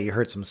the alley, you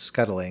heard some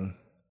scuttling.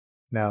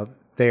 Now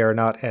they are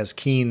not as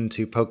keen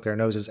to poke their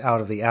noses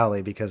out of the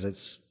alley because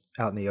it's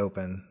out in the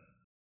open.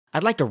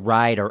 I'd like to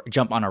ride or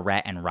jump on a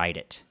rat and ride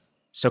it.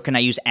 So can I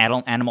use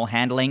animal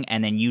handling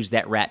and then use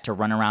that rat to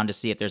run around to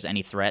see if there's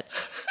any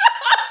threats?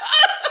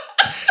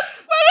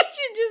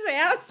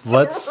 ass.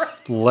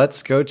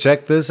 Let's go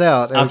check this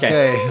out.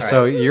 Okay. Okay. All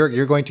So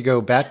you're going to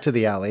go back to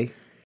the alley.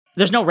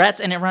 There's no rats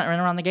in it running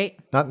around the gate?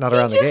 Not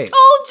around the gate.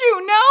 Told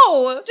you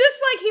no. Just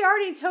like he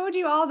already told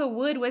you all the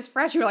wood was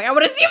fresh. You were like, I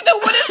want to see if the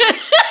wood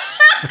is.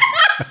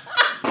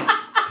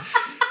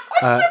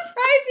 I'm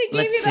surprised he gave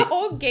let's you the see.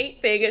 whole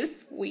gate thing.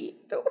 Is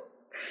sweet though.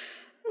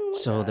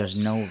 So there's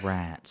no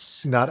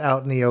rats. Not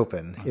out in the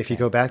open. If you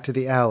go back to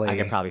the alley, I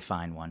could probably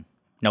find one.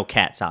 No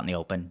cats out in the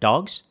open.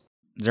 Dogs?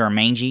 Is there a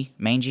mangy? you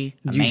mange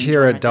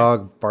hear one a right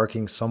dog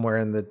barking somewhere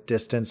in the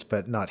distance,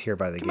 but not here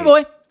by the there? gate. Come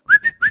here, boy.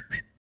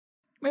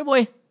 Come here,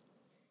 boy.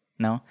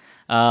 No.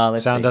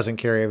 Let's Sound see. doesn't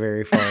carry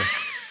very far.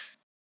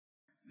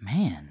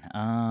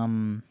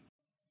 Man,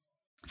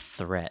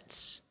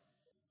 threats.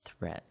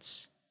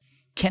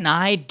 Can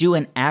I do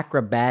an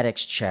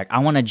acrobatics check? I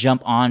want to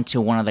jump onto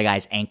one of the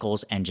guy's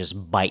ankles and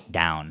just bite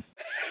down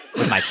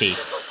with my teeth.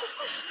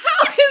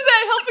 How is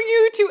that helping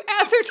you to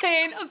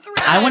ascertain a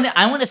threat?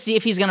 I want to see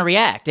if he's going to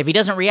react. If he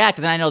doesn't react,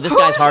 then I know this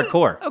guy's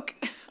hardcore.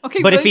 Okay.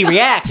 But if he well,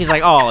 reacts, he's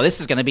like, "Oh, this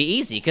is going to be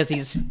easy because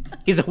he's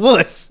a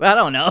wuss." I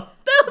don't know.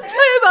 I'll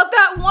tell you about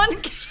that one.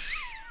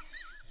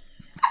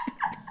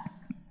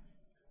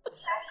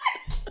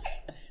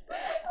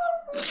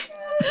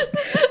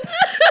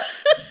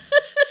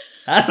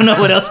 I don't know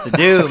what else to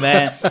do,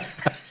 man.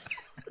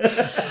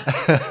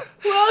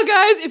 Well,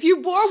 guys, if you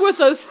bore with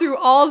us through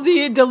all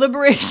the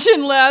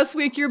deliberation last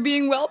week, you're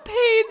being well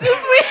paid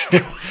this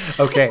week.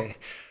 Okay.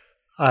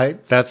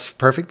 That's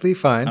perfectly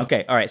fine.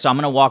 Okay, all right. So I'm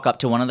going to walk up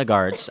to one of the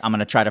guards. I'm going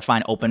to try to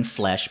find open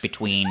flesh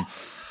between,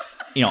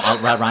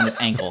 around his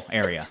ankle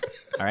area.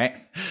 All right?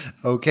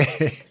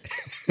 Okay.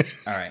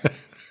 All right.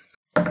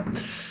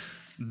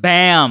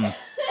 Bam.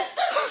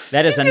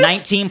 That is a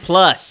 19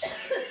 plus.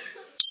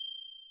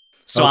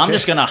 So I'm Okay.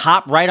 just going to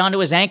hop right onto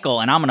his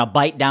ankle and I'm going to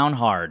bite down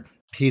hard.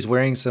 He's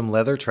wearing some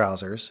leather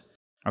trousers.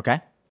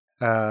 Okay?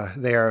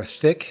 They are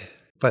thick,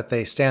 but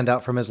they stand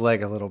out from his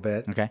leg a little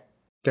bit. Okay.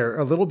 They're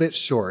a little bit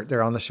short.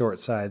 They're on the short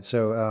side.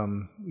 So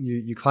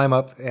you climb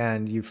up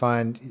and you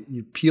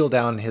peel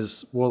down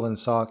his woolen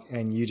sock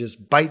and you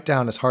just bite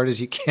down as hard as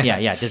you can.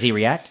 Yeah. Does he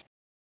react?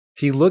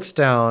 He looks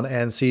down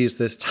and sees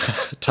this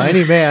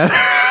tiny man.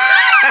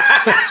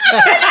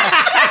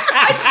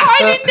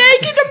 Tiny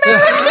naked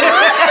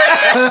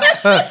American.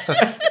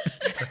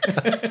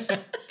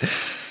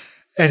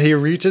 And he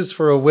reaches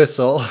for a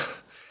whistle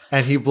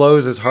and he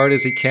blows as hard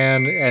as he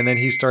can. And then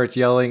he starts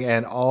yelling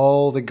and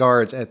all the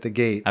guards at the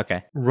gate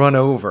Okay. run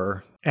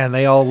over and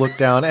they all look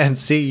down and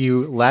see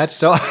you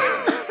latched off.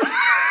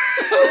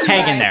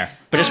 Hang in there,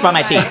 but just by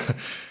my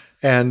teeth.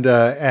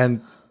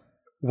 And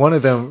one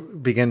of them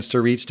begins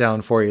to reach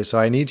down for you. So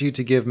I need you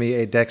to give me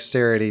a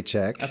dexterity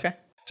check. Okay.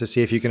 To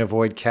see if you can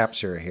avoid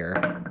capture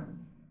here.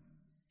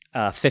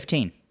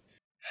 15.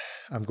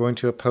 I'm going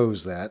to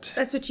oppose that.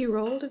 That's what you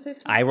rolled, a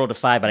 50? I rolled a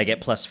 5, but I get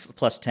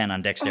plus 10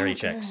 on dexterity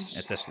checks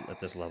at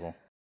this level.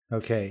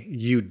 Okay,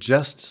 you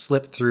just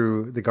slip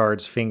through the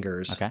guard's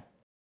fingers. Okay.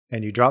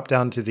 And you drop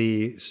down to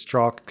the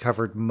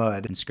straw-covered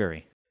mud And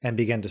scurry. and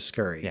begin to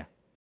scurry. Yeah.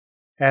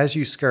 As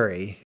you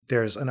scurry,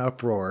 there's an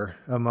uproar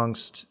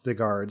amongst the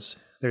guards.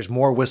 There's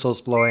more whistles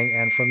blowing,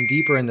 and from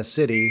deeper in the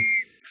city,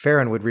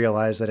 Farron would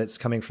realize that it's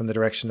coming from the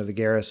direction of the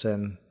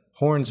garrison.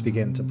 Horns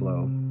begin to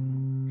blow.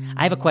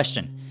 I have a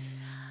question.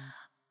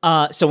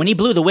 So when he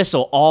blew the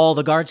whistle, all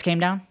the guards came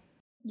down?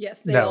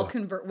 Yes, they No. all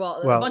convert.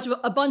 Well, Well,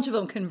 a bunch of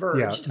them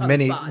converged. Yeah, on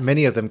the spot.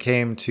 many of them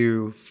came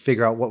to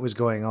figure out what was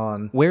going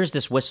on, Where's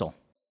this whistle?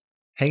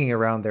 hanging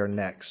around their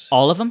necks.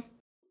 All of them?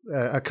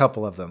 A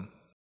couple of them.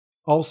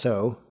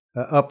 Also,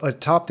 up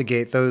atop the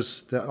gate,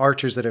 the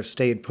archers that have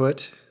stayed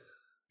put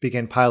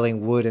begin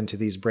piling wood into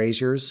these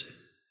braziers.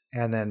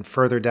 And then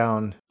further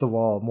down the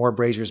wall, more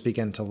braziers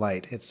begin to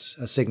light. It's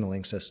a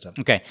signaling system.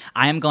 Okay.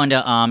 I am going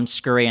to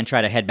scurry and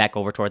try to head back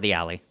over toward the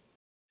alley.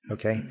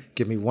 Okay,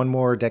 give me one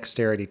more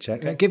dexterity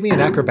check. Give me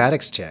an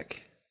acrobatics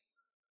check,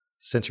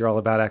 since you're all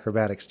about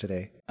acrobatics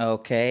today.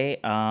 Okay.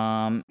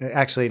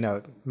 Actually,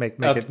 no. Make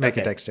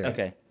it dexterity.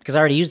 Okay. Because I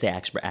already used the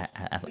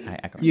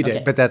You did,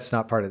 okay. but that's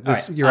not part of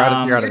this. All right. You're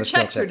out of Your the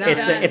skill checks are check.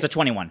 done. It's a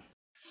 21.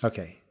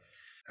 Okay.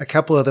 A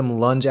couple of them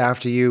lunge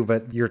after you,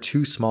 but you're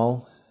too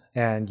small,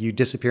 and you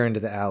disappear into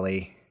the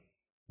alley.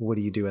 What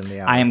do you do in the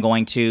alley? I am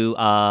going to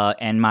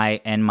end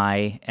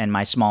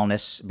my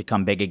smallness,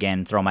 become big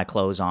again, throw my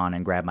clothes on,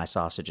 and grab my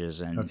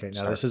sausages. And Okay, now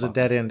start this is a walking.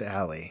 dead end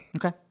alley.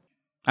 Okay.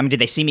 I mean, did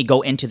they see me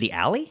go into the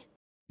alley?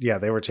 Yeah,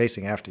 they were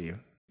chasing after you.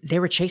 They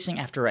were chasing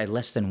after a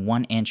less than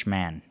 1 inch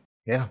man.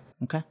 Yeah.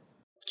 Okay.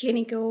 Can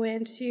he go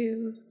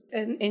into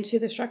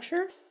the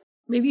structure?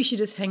 Maybe you should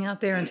just hang out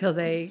there until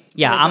they.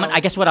 Yeah, they go. I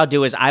guess what I'll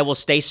do is I will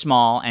stay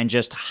small and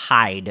just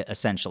hide,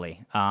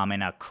 essentially,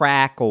 in a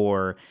crack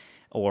or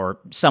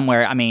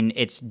somewhere. I mean,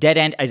 it's dead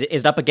end. Is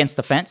it up against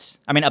the fence?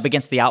 I mean, up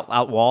against the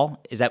out wall?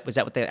 Is that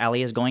what the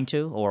alley is going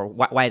to? Or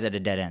why is it a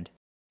dead end?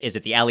 Is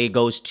it the alley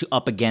goes to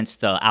up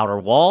against the outer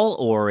wall,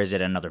 or is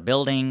it another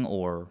building,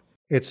 or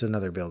It's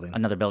another building.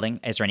 another building?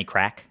 Is there any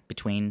crack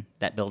between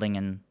that building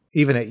and...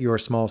 Even at your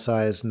small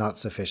size, not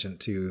sufficient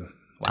to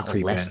Wow,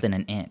 creep less in.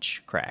 than an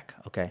inch crack.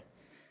 Okay.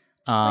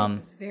 This place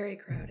is very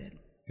crowded.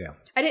 Yeah.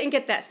 I didn't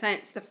get that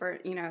sense the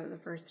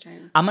first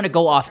time. I'm going to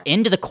go off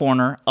into the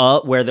corner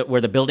where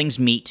the buildings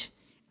meet,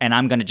 and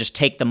I'm going to just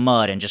take the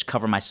mud and just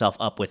cover myself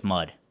up with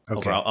mud.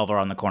 Okay. Over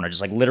on the corner,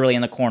 just like literally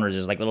in the corners,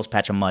 there's like a little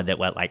patch of mud that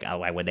went like,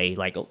 why would they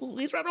like, oh,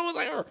 he's right over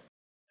there.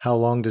 How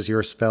long does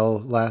your spell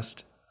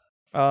last?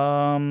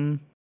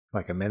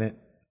 Like a minute?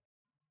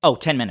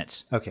 10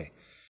 minutes. Okay.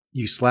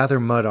 You slather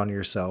mud on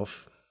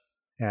yourself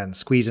and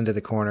squeeze into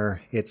the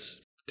corner.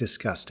 It's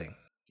disgusting,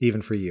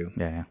 even for you.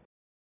 Yeah.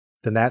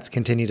 The gnats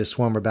continue to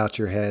swarm about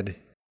your head,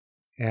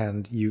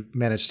 and you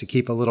manage to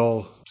keep a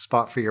little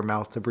spot for your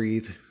mouth to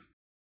breathe.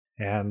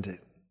 And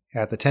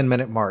at the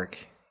 10-minute mark,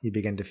 you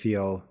begin to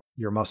feel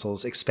your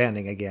muscles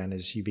expanding again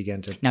as you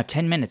begin to... Now,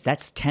 10 minutes,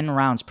 that's 10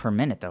 rounds per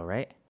minute though,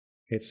 right?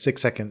 It's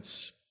 6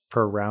 seconds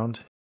per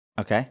round.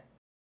 Okay.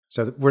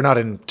 So we're not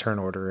in turn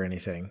order or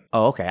anything.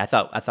 Oh, okay. I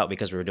thought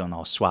because we were doing the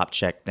whole swap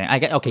check thing.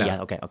 Okay, No.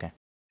 yeah, okay.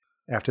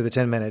 After the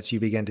 10 minutes, you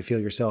begin to feel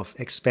yourself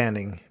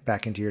expanding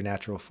back into your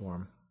natural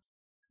form.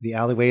 The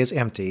alleyway is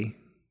empty,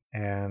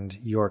 and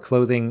your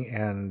clothing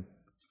and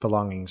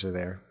belongings are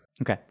there.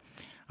 Okay.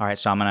 All right,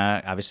 so I'm going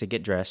to obviously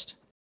get dressed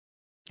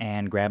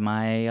and grab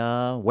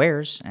my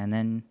wares, and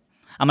then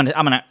I'm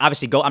gonna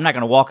obviously go. I'm not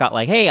going to walk out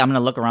like, hey, I'm going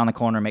to look around the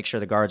corner, make sure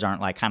the guards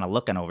aren't like kind of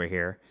looking over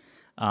here.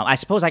 I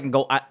suppose I can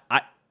go...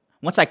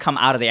 Once I come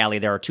out of the alley,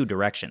 there are 2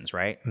 directions,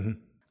 right? Mm-hmm.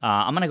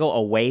 I'm going to go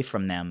away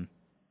from them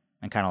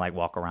and kind of like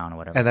walk around or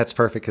whatever. And that's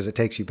perfect because it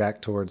takes you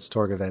back towards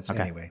Torgovets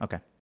anyway. Okay.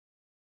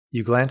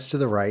 You glance to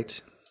the right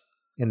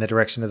in the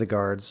direction of the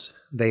guards.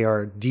 They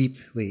are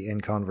deeply in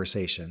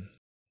conversation.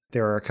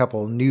 There are a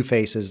couple new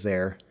faces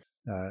there.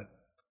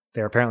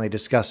 They're apparently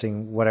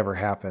discussing whatever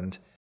happened.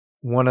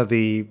 One of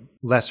the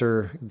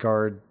lesser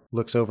guard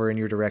looks over in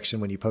your direction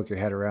when you poke your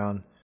head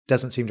around,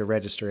 doesn't seem to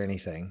register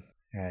anything,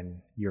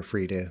 and you're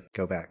free to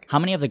go back. How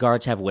many of the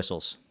guards have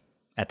whistles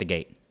at the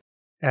gate?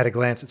 At a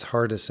glance, it's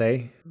hard to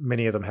say.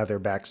 Many of them have their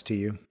backs to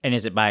you. And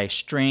is it by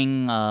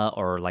string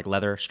or like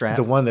leather strap?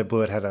 The one that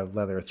blew it had a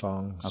leather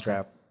thong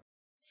strap.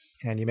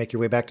 And you make your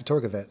way back to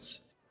Torgovets.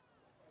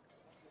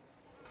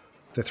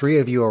 The 3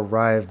 of you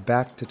arrive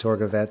back to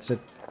Torgovets at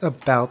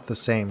about the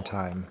same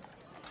time.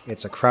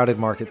 It's a crowded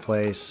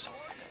marketplace.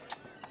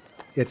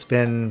 It's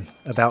been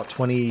about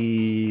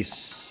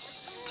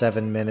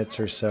 27 minutes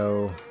or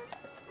so.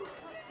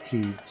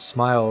 He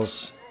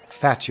smiles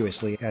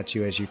fatuously at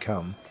you as you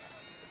come.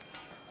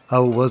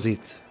 How was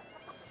it?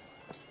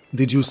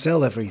 Did you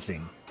sell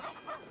everything?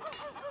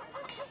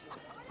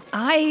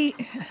 I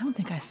don't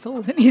think I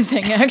sold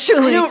anything,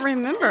 actually. I don't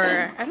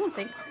remember. I don't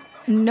think.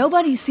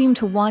 Nobody seemed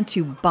to want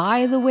to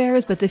buy the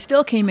wares, but they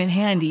still came in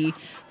handy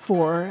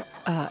for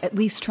at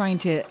least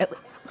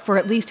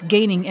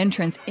gaining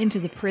entrance into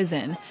the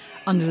prison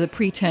under the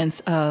pretense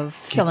of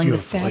selling the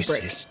fabric. Keep your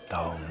voices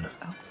down.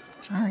 Oh,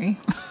 sorry.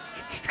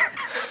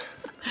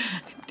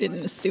 I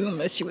didn't assume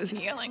that she was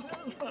yelling.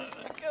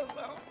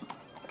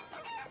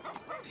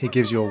 He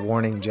gives you a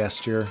warning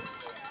gesture.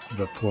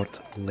 Report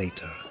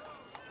later.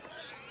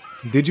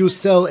 Did you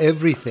sell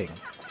everything?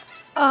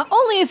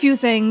 Only a few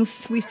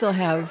things. We still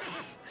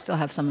have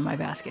some in my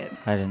basket.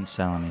 I didn't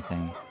sell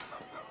anything.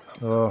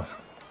 Oh,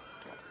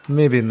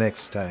 maybe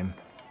next time.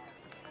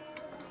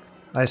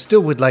 I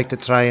still would like to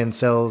try and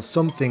sell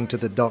something to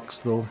the docks,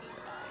 though.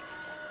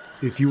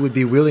 If you would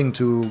be willing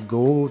to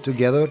go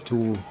together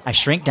to... I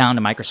shrink down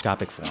to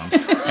microscopic form.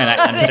 And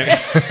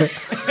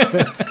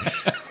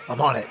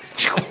I'm on it.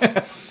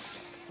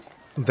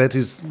 That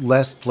is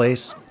less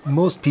place.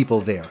 Most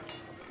people there.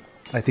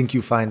 I think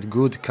you find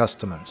good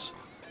customers.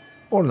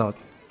 Or not.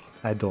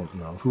 I don't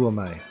know. Who am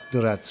I?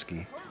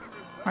 Duratsky.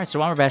 All right, so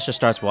Womberbash just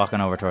starts walking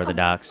over toward the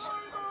docks.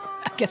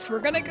 I guess we're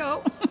gonna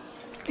go.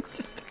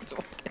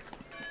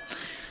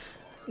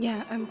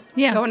 Yeah, I'm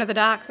Yeah. going to the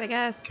docks, I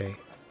guess. Okay.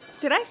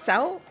 Did I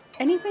sell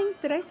anything?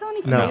 Did I sell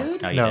any No.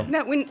 food? No, you No.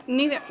 didn't.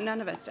 No,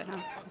 none of us did, huh?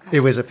 Okay. It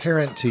was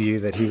apparent to you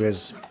that he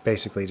was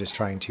basically just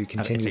trying to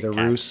continue It's a the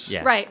cat. ruse.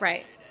 Yeah.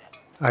 Right.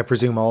 I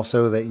presume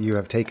also that you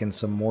have taken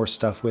some more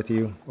stuff with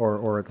you,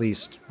 or at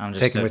least I'm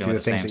just taken with sticking you the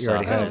with the things that same you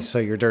already stuff. had. So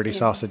your dirty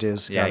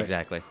sausages. Yeah, got it.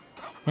 exactly.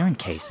 They're in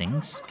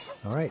casings.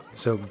 All right.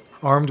 So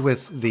armed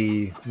with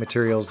the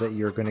materials that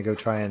you're going to go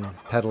try and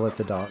peddle at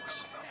the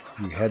docks,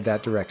 you head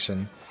that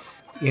direction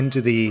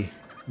into the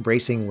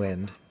bracing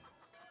wind,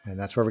 and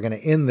that's where we're going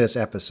to end this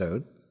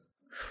episode.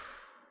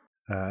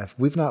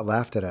 We've not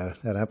laughed at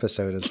an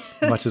episode as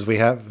much as we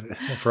have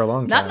for a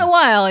long time. Not in a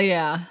while,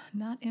 yeah.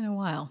 Not in a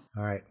while.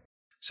 All right.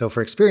 So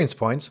for experience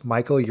points,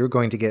 Michael, you're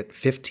going to get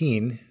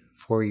 15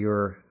 for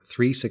your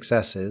 3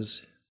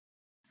 successes.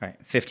 All right,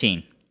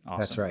 15. Awesome.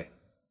 That's right.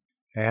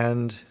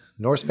 And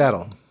Norse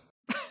Battle.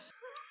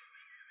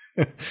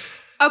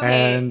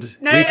 Okay.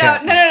 And No.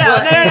 recap.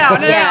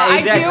 Yeah, I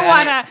exactly. do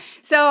want to.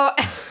 So,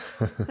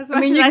 as much I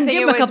mean, as you I can think give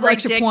it him a was couple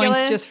extra points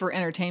ridiculous, just for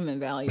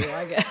entertainment value,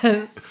 I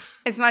guess.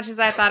 As much as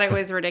I thought it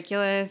was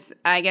ridiculous,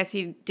 I guess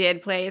he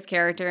did play his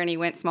character and he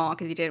went small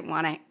because he didn't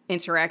want to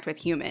interact with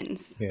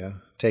humans. Yeah.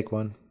 Take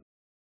one.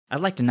 I'd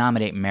like to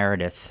nominate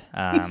Meredith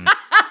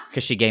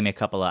because she gave me a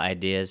couple of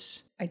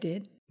ideas. I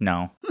did.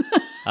 No.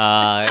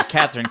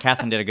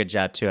 Catherine did a good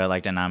job too. I'd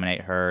like to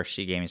nominate her.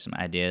 She gave me some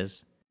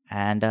ideas.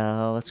 And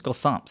let's go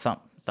Thump.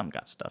 Thump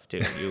got stuff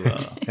too.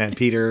 And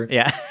Peter.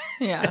 Yeah.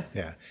 Yeah.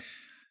 Yeah.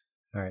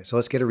 All right, so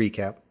let's get a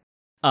recap.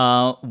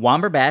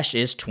 Womberbash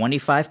is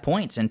 25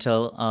 points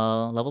until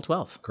level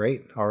 12.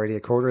 Great. Already a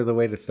quarter of the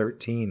way to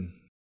 13.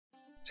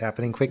 It's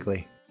happening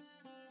quickly.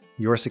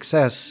 Your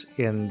success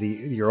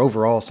your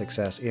overall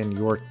success in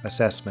your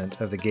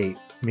assessment of the gate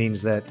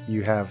means that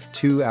you have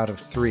 2 out of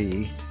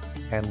 3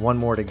 and 1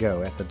 more to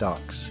go at the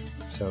docks.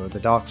 So the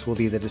docks will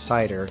be the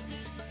decider.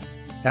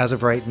 As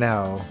of right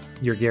now,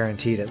 you're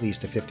guaranteed at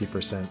least a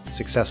 50%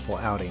 successful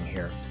outing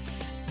here.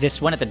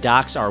 This one at the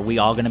docks, are we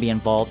all going to be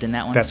involved in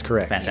that one? That's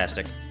correct.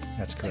 Fantastic.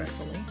 That's correct.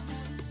 Thankfully.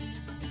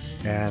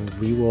 And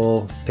we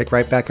will pick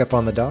right back up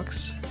on the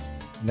docks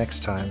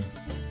next time.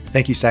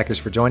 Thank you, Stackers,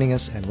 for joining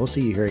us, and we'll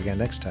see you here again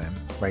next time,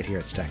 right here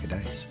at Stack of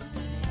Dice.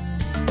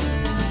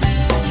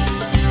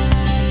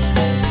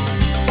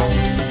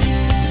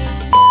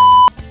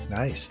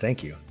 Nice,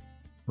 thank you.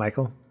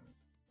 Michael?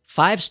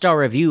 5-star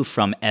review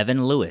from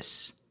Evan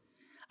Lewis.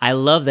 I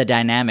love the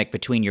dynamic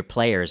between your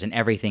players and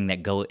everything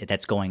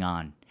that's going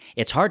on.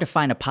 It's hard to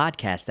find a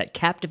podcast that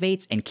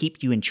captivates and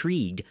keeps you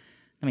intrigued.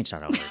 Let me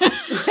start over.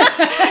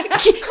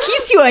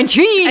 Keeps you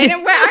intrigued.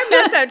 I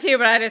messed up too,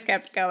 but I just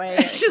kept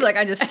going. She's like,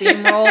 I just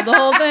steamrolled the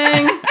whole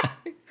thing.